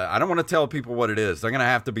month, I don't want to tell people what it is. They're gonna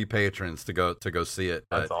have to be patrons to go see it.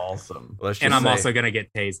 That's awesome. And I'm also gonna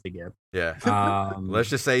get tased again. Yeah. Let's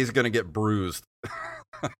just say he's gonna get bruised.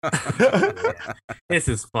 This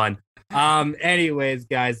is fun. Anyways,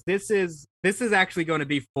 guys, this is actually going to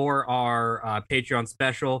be for our Patreon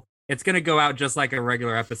special. It's going to go out just like a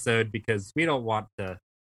regular episode because we don't want to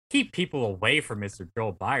keep people away from Mr.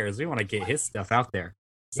 Joel Byars. We want to get his stuff out there.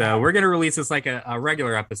 So we're going to release this like a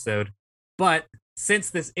regular episode. But since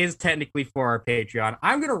this is technically for our Patreon,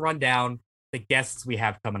 I'm going to run down the guests we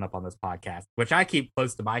have coming up on this podcast, which I keep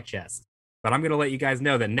close to my chest. But I'm going to let you guys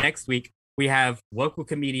know that next week we have local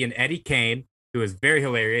comedian Eddie Kane, who is very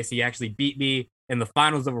hilarious. He actually beat me in the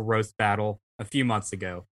finals of a roast battle a few months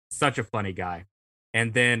ago. Such a funny guy.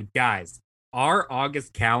 And then, guys, our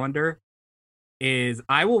August calendar is,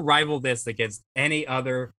 I will rival this against any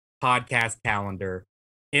other podcast calendar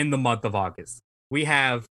in the month of August. We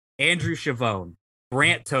have Andrew Chavone,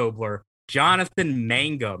 Brant Tobler, Jonathan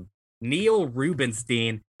Mangum, Neil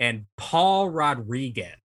Rubenstein, and Paul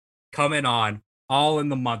Rodriguez coming on all in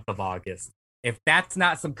the month of August. If that's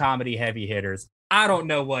not some comedy heavy hitters, I don't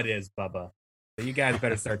know what is, Bubba. So you guys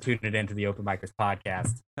better start tuning into the Open Micers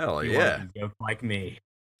podcast. Hell yeah. Like me.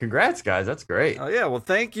 Congrats, guys. That's great. Oh, yeah. Well,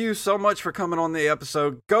 thank you so much for coming on the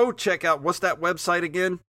episode. Go check out, what's that website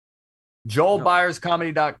again?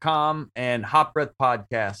 JoelByersComedy.com and Hot Breath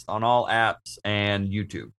Podcast on all apps and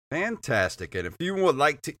YouTube. Fantastic. And if you would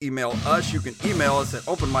like to email us, you can email us at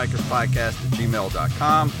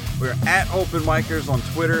openmikerspodcast@gmail.com. We're at OpenMikers on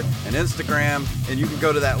Twitter and Instagram, and you can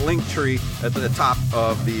go to that link tree at the top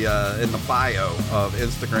of the in the bio of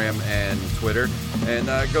Instagram and Twitter, and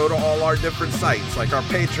go to all our different sites like our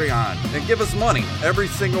Patreon and give us money every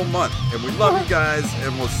single month. And we love you guys,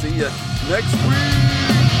 and we'll see you next week.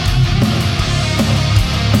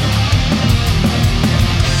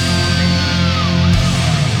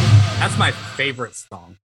 That's my favorite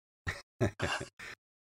song.